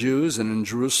land of the Jews and in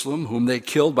Jerusalem, whom they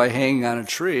killed by hanging on a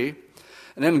tree.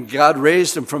 And then God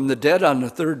raised him from the dead on the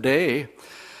third day,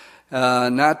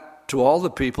 not to all the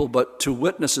people, but to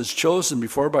witnesses chosen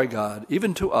before by God,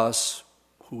 even to us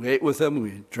who ate with him,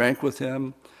 we drank with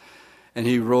him, and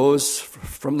he rose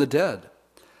from the dead.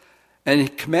 And he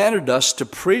commanded us to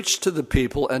preach to the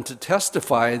people and to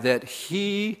testify that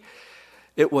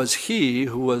it was he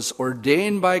who was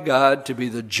ordained by God to be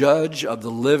the judge of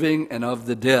the living and of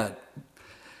the dead.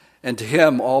 And to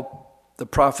him all the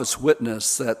prophets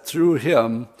witness that through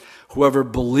him, whoever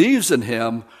believes in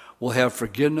him will have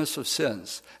forgiveness of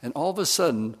sins. And all of a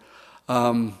sudden,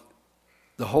 the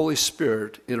Holy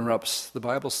Spirit interrupts the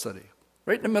Bible study.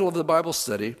 Right in the middle of the Bible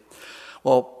study,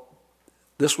 well,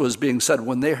 this was being said.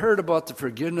 When they heard about the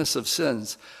forgiveness of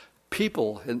sins,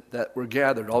 people that were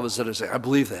gathered all of a sudden say, I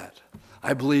believe that.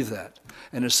 I believe that.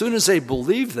 And as soon as they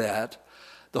believed that,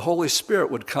 the Holy Spirit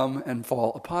would come and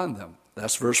fall upon them.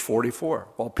 That's verse 44.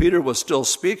 While Peter was still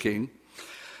speaking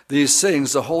these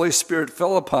things, the Holy Spirit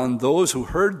fell upon those who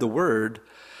heard the word,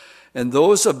 and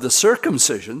those of the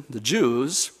circumcision, the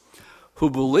Jews, who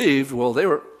believed, well,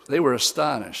 they were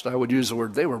astonished. I would use the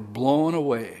word, they were blown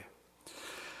away.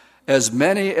 As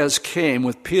many as came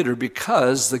with Peter,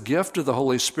 because the gift of the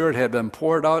Holy Spirit had been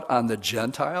poured out on the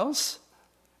Gentiles.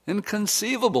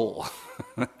 Inconceivable.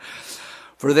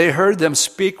 For they heard them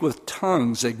speak with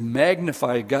tongues and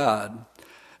magnify God.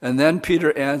 And then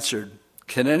Peter answered,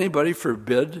 can anybody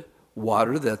forbid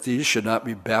water that these should not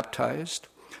be baptized,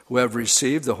 who have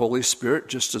received the Holy Spirit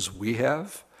just as we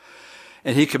have?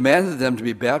 And he commanded them to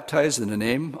be baptized in the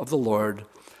name of the Lord.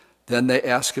 Then they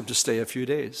asked him to stay a few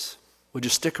days. Would you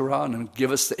stick around and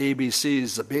give us the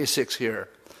ABCs, the basics here?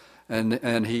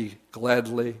 And he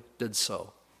gladly did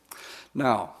so.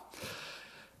 Now,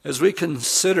 as we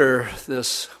consider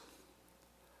this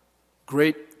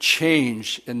great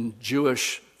change in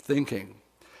Jewish thinking,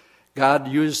 God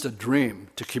used a dream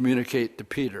to communicate to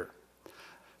Peter,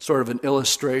 sort of an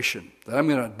illustration that I'm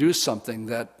going to do something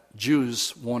that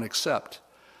Jews won't accept,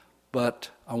 but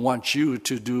I want you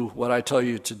to do what I tell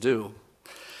you to do.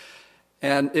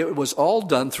 And it was all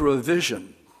done through a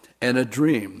vision and a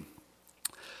dream.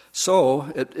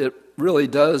 So it really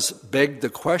does beg the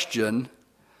question,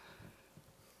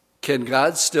 can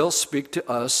God still speak to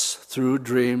us through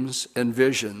dreams and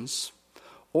visions?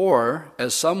 Or,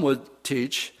 as some would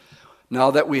teach,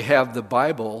 now that we have the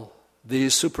Bible,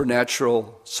 these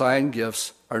supernatural sign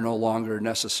gifts are no longer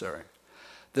necessary.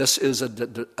 This is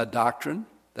a doctrine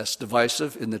that's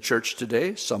divisive in the church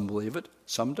today. Some believe it,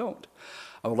 some don't.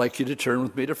 I would like you to turn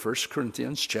with me to 1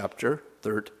 Corinthians chapter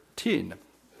 13.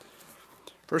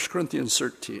 1 Corinthians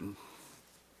 13.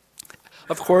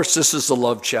 Of course, this is the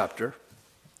love chapter.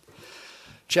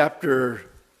 Chapter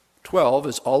 12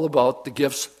 is all about the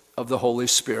gifts of the Holy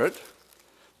Spirit.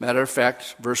 Matter of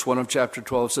fact, verse 1 of chapter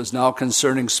 12 says, now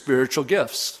concerning spiritual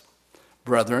gifts,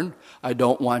 brethren, I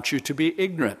don't want you to be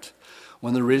ignorant.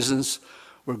 One of the reasons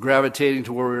we're gravitating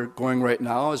to where we're going right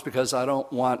now is because I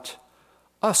don't want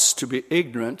us to be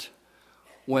ignorant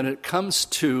when it comes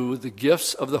to the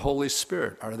gifts of the Holy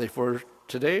Spirit. Are they for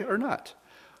today or not?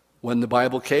 when the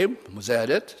Bible came? Was that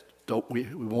it? We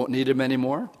won't need him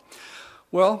anymore?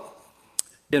 Well,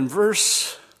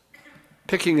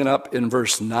 picking it up in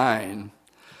verse 9,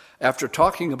 after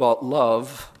talking about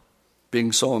love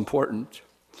being so important,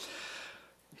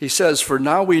 he says, "For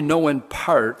now we know in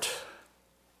part,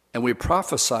 and we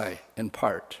prophesy in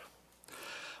part.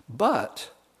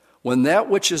 But when that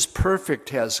which is perfect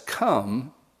has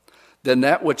come, then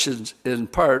that which is in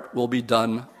part will be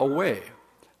done away."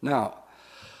 Now,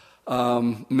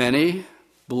 many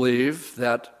believe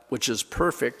that which is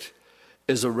perfect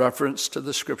is a reference to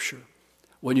the Scripture.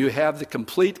 When you have the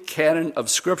complete canon of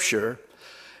Scripture,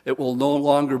 it will no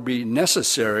longer be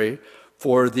necessary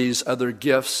for these other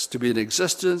gifts to be in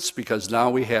existence because now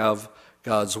we have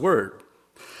God's Word.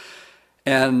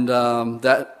 And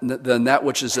then that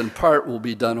which is in part will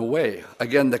be done away.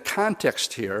 Again, the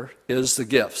context here is the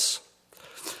gifts.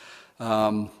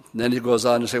 Then he goes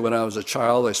on to say, "When I was a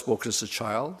child, I spoke as a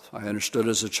child. I understood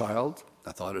as a child.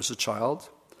 I thought as a child.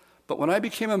 But when I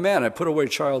became a man, I put away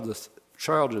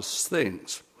childish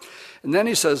things." And then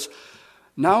he says,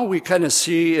 now we kind of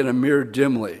see in a mirror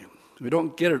dimly. We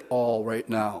don't get it all right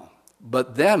now.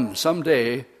 But then,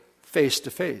 someday, face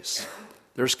to face.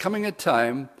 There's coming a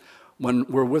time when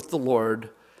we're with the Lord.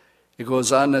 He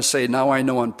goes on to say, "Now I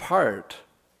know in part,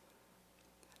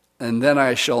 and then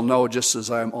I shall know just as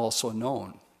I am also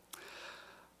known."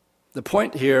 The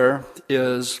point here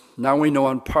is, now we know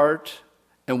in part,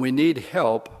 and we need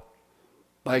help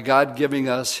by God giving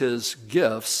us his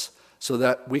gifts so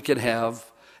that we can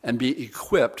have and be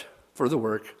equipped for the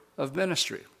work of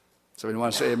ministry. So you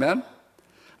want to say amen?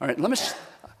 All right, let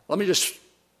me just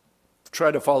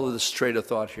try to follow this train of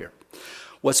thought here.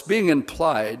 What's being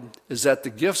implied is that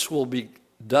the gifts will be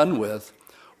done with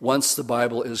once the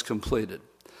Bible is completed.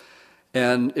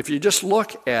 And if you just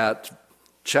look at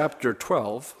chapter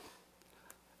 12,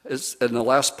 in the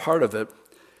last part of it,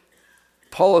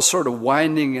 Paul is sort of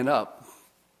winding it up.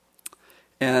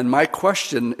 And my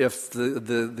question, if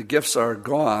the gifts are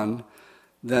gone,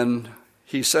 then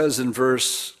he says in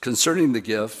concerning the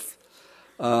gift,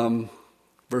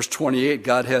 verse 28,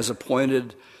 God has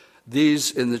appointed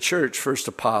these in the church, first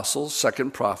apostles,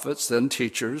 second prophets, then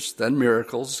teachers, then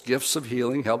miracles, gifts of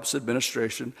healing, helps,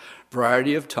 administration,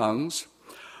 variety of tongues.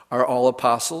 Are all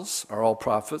apostles? Are all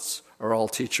prophets? Are all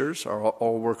teachers? Are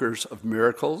all workers of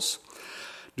miracles?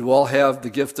 Do all have the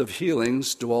gift of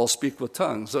healings? Do all speak with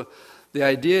tongues? So the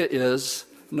idea is,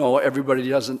 no, everybody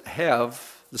doesn't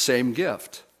have the same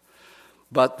gift.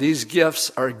 But these gifts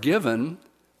are given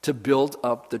to build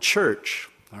up the church,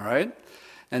 all right?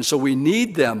 And so we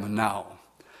need them now.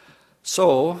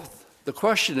 So the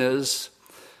question is,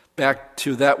 back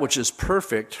to that which is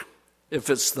perfect, if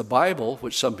it's the Bible,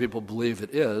 which some people believe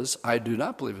it is, I do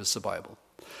not believe it's the Bible.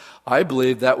 I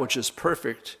believe that which is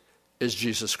perfect is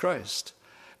Jesus Christ.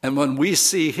 And when we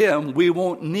see him, we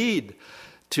won't need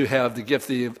to have the gift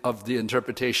of the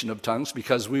interpretation of tongues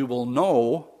because we will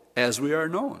know as we are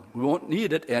known. We won't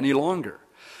need it any longer.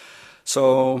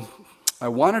 So I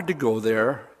wanted to go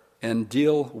there and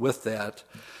deal with that.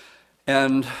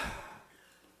 And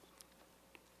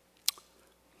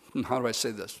how do I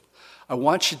say this? I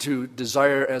want you to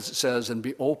desire, as it says, and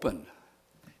be open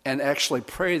and actually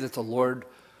pray that the Lord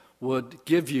would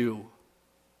give you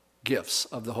gifts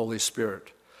of the Holy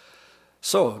Spirit.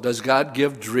 So, does God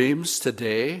give dreams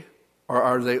today, or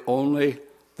are they only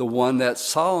the one that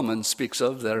Solomon speaks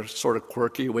of that are sort of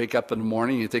quirky, wake up in the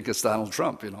morning, you think it's Donald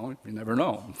Trump, you never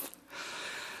know.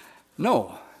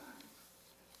 No.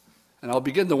 And I'll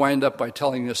begin to wind up by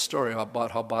telling you a story about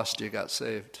how Bastia got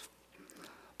saved.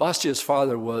 Bastia's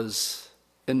father was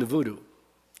into voodoo.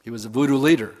 He was a voodoo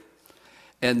leader.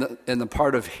 And in the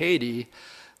part of Haiti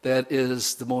that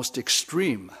is the most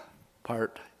extreme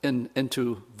part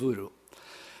into voodoo.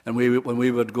 And when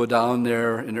we would go down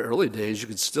there in the early days, you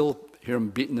could still hear them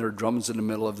beating their drums in the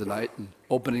middle of the night and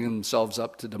opening themselves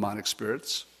up to demonic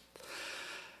spirits.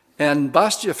 And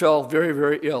Bastia fell very,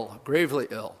 very ill, gravely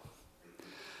ill.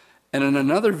 And in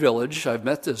another village, I've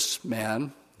met this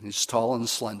man. He's tall and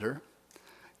slender.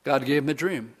 God gave him a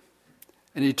dream.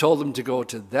 And he told him to go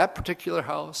to that particular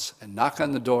house and knock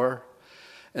on the door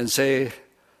and say,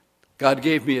 God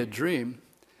gave me a dream,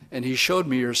 and he showed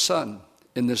me your son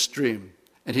in this dream,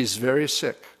 and he's very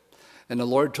sick. And the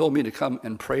Lord told me to come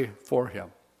and pray for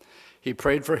him. He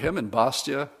prayed for him, and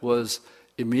Bastia was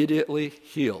immediately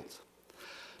healed,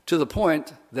 to the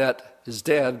point that his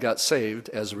dad got saved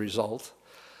as a result.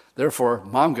 Therefore,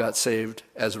 mom got saved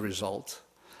as a result.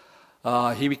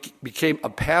 He became a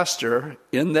pastor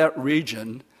in that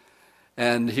region,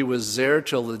 and he was there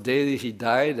till the day he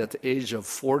died at the age of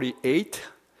 48.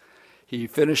 He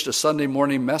finished a Sunday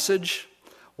morning message,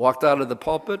 walked out of the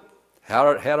pulpit,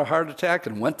 had a heart attack,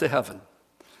 and went to heaven.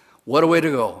 What a way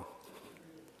to go.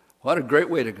 What a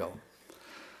great way to go.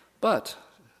 But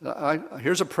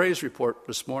here's a praise report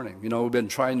this morning. We've been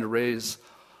trying to raise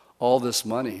all this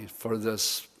money for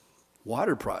this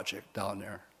water project down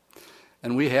there.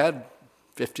 And we had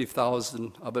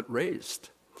 50,000 of it raised,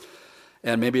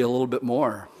 and maybe a little bit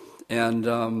more.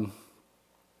 And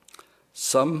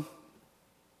some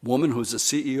woman who's a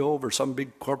CEO over some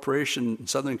big corporation in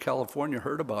Southern California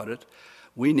heard about it.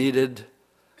 We needed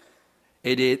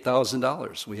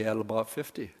 $88,000. We had about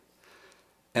 50.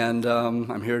 And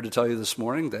I'm here to tell you this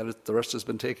morning that the rest has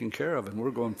been taken care of, and we're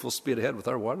going full speed ahead with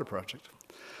our water project.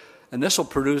 And this will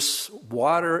produce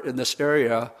water in this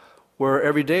area where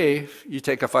every day you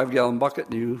take a 5-gallon bucket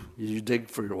and you dig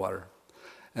for your water.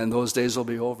 And those days will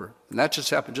be over. And that just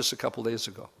happened just a couple days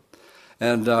ago.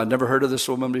 And never heard of this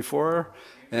woman before,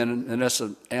 and that's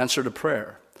an answer to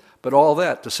prayer. But all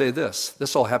that to say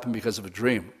this all happened because of a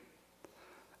dream.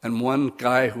 And one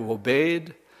guy who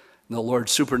obeyed, and the Lord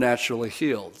supernaturally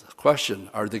healed. Question,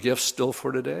 are the gifts still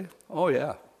for today? Oh,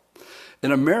 yeah.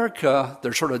 In America,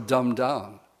 they're sort of dumbed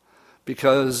down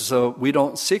because we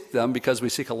don't seek them because we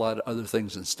seek a lot of other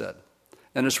things instead.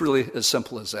 And it's really as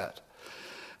simple as that.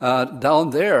 Down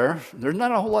there, there's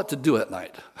not a whole lot to do at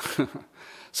night.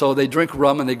 So they drink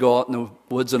rum and they go out in the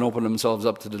woods and open themselves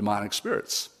up to demonic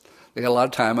spirits. They got a lot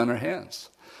of time on their hands.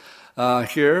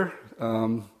 Here,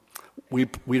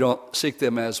 we don't seek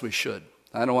them as we should.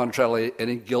 I don't want to try to lay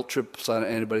any guilt trips on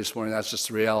anybody this morning. That's just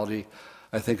the reality,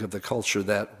 I think, of the culture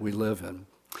that we live in.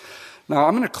 Now,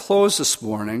 I'm going to close this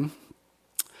morning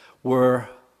where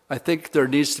I think there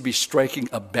needs to be striking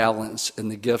a balance in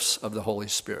the gifts of the Holy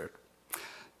Spirit.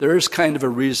 There is kind of a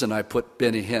reason I put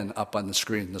Benny Hinn up on the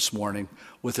screen this morning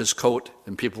with his coat,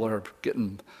 and people are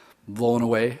getting blown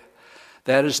away.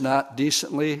 That is not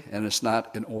decently, and it's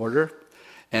not in order,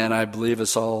 and I believe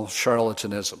it's all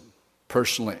charlatanism,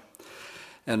 personally.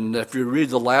 And if you read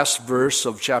the last verse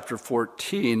of chapter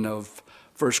 14 of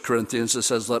 1 Corinthians, it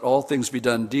says, let all things be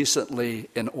done decently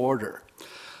in order.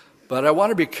 But I want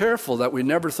to be careful that we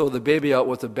never throw the baby out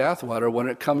with the bathwater when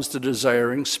it comes to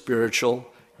desiring spiritual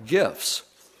gifts.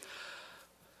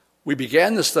 We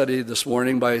began the study this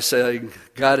morning by saying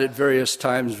God at various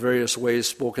times, various ways,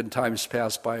 spoke in times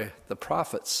past by the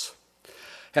prophets,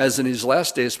 has in these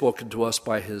last days spoken to us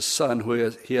by his Son, who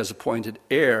he has appointed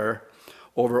heir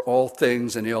over all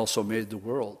things, and he also made the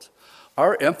world.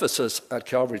 Our emphasis at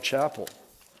Calvary Chapel,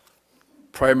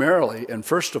 primarily and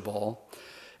first of all,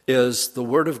 is the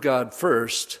Word of God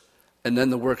first, and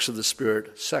then the works of the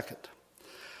Spirit second.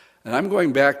 And I'm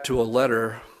going back to a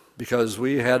letter because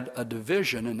we had a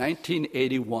division in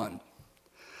 1981.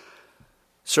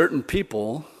 Certain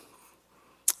people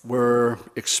were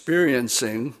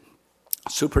experiencing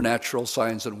supernatural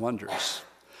signs and wonders.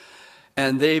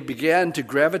 And they began to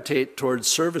gravitate towards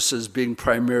services being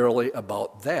primarily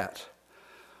about that,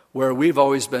 where we've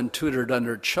always been tutored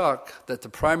under Chuck that the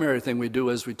primary thing we do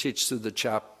is we teach through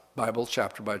the Bible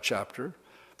chapter by chapter,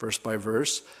 verse by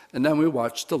verse, and then we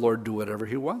watch the Lord do whatever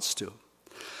he wants to.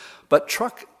 But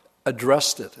Chuck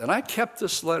addressed it, and I kept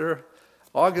this letter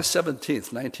August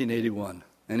 17th, 1981,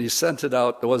 and he sent it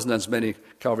out. There wasn't as many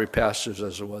Calvary pastors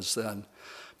as there was then,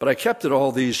 but I kept it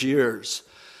all these years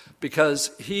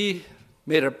because he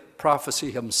made a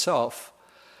prophecy himself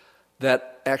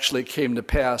that actually came to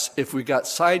pass if we got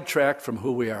sidetracked from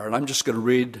who we are. And I'm just going to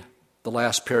read the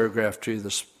last paragraph to you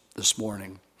this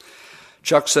morning.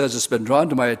 Chuck says, it's been drawn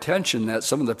to my attention that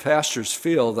some of the pastors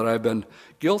feel that I've been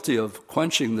guilty of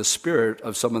quenching the spirit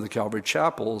of some of the Calvary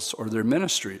chapels or their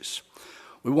ministries.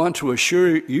 We want to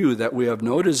assure you that we have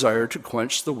no desire to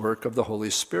quench the work of the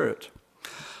Holy Spirit.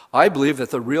 I believe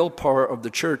that the real power of the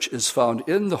church is found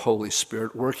in the Holy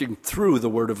Spirit working through the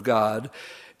Word of God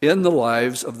in the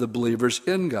lives of the believers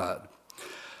in God.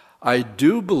 I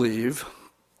do believe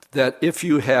that if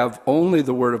you have only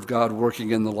the Word of God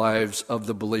working in the lives of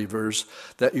the believers,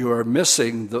 that you are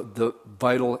missing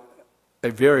a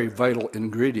very vital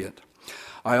ingredient.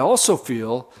 I also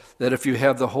feel that if you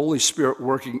have the Holy Spirit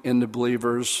working in the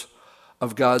believers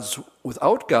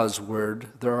without God's Word,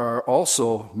 there are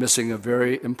also missing a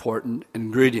very important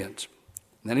ingredient.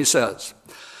 And then he says,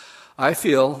 I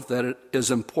feel that it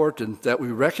is important that we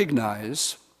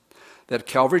recognize that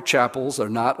Calvary Chapels are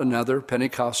not another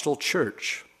Pentecostal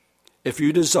church. If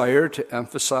you desire to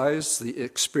emphasize the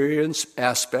experience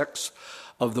aspects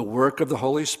of the work of the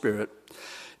Holy Spirit,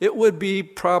 it would be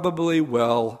probably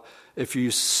well if you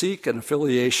seek an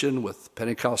affiliation with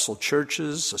Pentecostal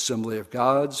churches, Assembly of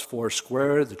Gods,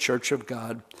 Foursquare, the Church of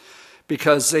God,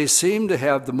 because they seem to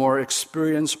have the more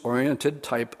experience-oriented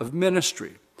type of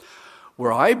ministry.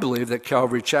 where I believe that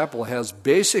Calvary Chapel has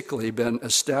basically been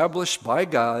established by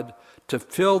God to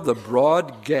fill the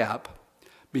broad gap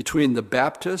between the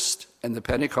Baptist and the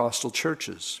Pentecostal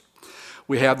churches.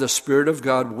 We have the Spirit of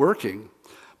God working,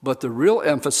 but the real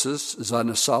emphasis is on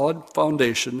a solid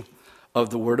foundation of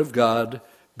the Word of God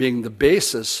being the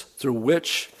basis through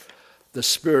which the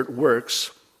Spirit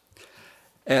works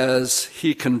as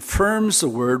He confirms the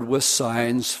Word with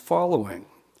signs following.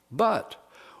 But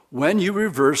when you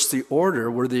reverse the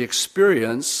order where the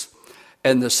experience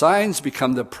and the signs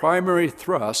become the primary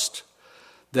thrust,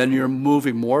 then you're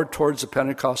moving more towards a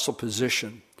Pentecostal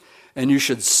position. And you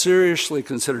should seriously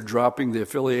consider dropping the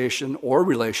affiliation or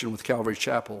relation with Calvary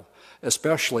Chapel,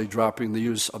 especially dropping the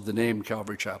use of the name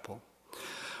Calvary Chapel.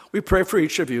 We pray for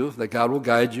each of you that God will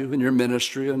guide you in your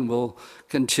ministry and will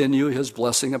continue His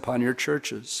blessing upon your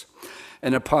churches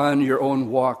and upon your own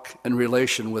walk and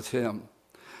relation with Him.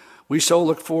 We so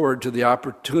look forward to the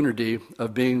opportunity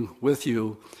of being with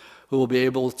you who will be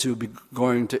able to be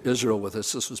going to Israel with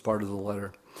us. This was part of the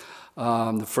letter.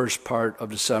 The first part of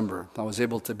December. I was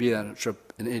able to be on a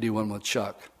trip in 81 with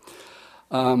Chuck.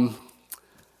 And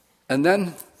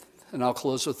I'll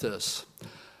close with this.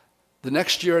 The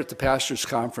next year at the Pastors'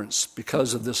 Conference,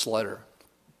 because of this letter,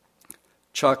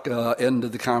 Chuck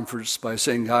ended the conference by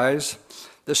saying, guys,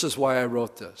 this is why I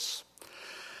wrote this.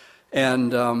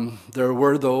 And there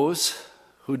were those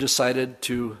who decided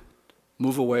to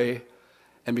move away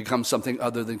and become something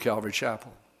other than Calvary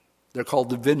Chapel. They're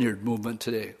called the Vineyard Movement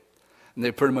today. And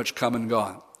they've pretty much come and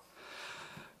gone.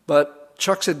 But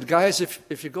Chuck said, guys,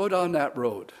 if you go down that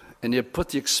road and you put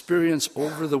the experience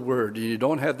over the Word and you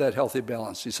don't have that healthy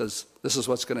balance, he says, this is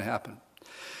what's going to happen.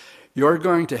 You're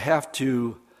going to have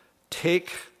to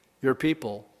take your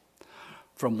people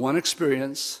from one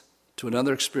experience to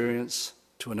another experience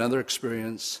to another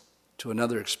experience to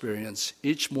another experience,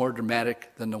 each more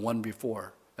dramatic than the one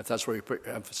before, if that's where you put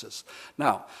your emphasis.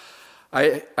 Now,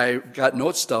 I got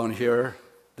notes down here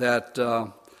that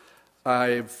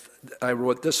I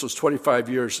wrote. This was 25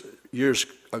 years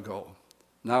ago.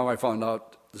 Now I found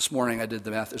out this morning, I did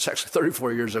the math, it's actually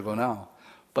 34 years ago now.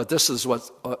 But this is what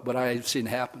I've seen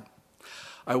happen.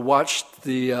 I watched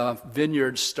the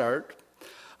Vineyard start.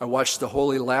 I watched the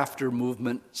Holy Laughter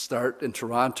movement start in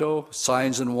Toronto,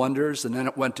 Signs and Wonders, and then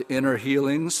it went to Inner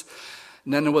Healings.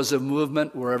 And then there was a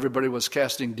movement where everybody was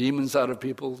casting demons out of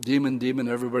people. Demon,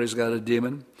 everybody's got a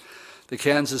demon. The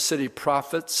Kansas City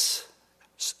Prophets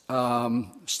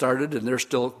started, and they're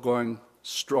still going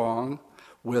strong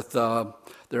with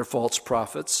their false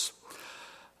prophets.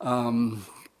 The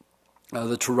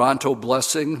Toronto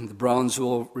Blessing, the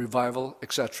Brownsville Revival,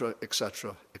 etc.,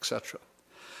 etc., etc.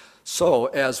 So,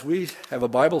 as we have a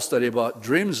Bible study about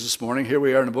dreams this morning, here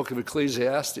we are in the book of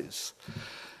Ecclesiastes.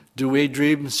 Do we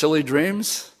dream silly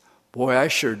dreams? Boy, I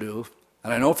sure do.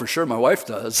 And I know for sure my wife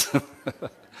does.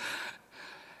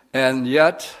 And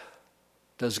yet,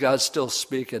 does God still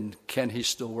speak, and can He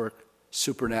still work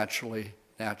supernaturally,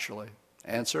 naturally?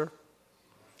 Answer?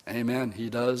 Amen.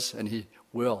 He does, and He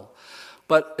will.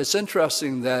 But it's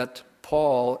interesting that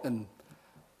Paul, in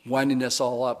winding this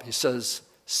all up, he says,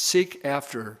 seek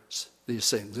after these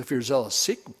things. If you're zealous,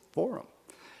 seek for them.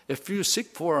 If you seek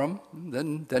for him,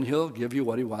 then He'll give you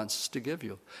what He wants to give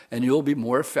you. And you'll be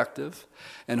more effective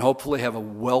and hopefully have a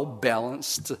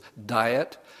well-balanced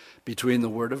diet between the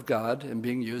Word of God and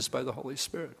being used by the Holy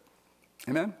Spirit.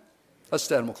 Amen? Let's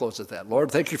stand and we'll close with that.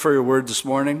 Lord, thank You for Your Word this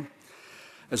morning.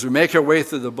 As we make our way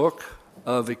through the book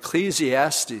of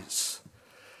Ecclesiastes,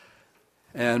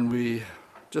 and we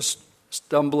just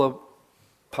stumble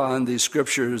upon these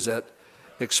scriptures that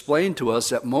explain to us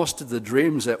that most of the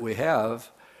dreams that we have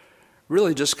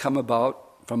really just come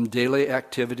about from daily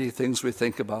activity, things we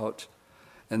think about,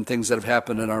 and things that have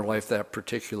happened in our life that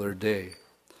particular day.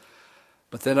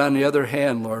 But then on the other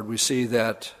hand, Lord, we see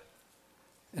that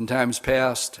in times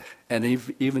past and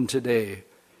even today,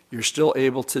 You're still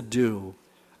able to do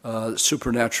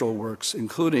supernatural works,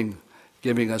 including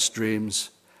giving us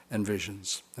dreams and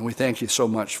visions. And we thank You so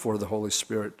much for the Holy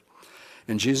Spirit.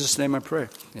 In Jesus' name I pray.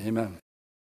 Amen.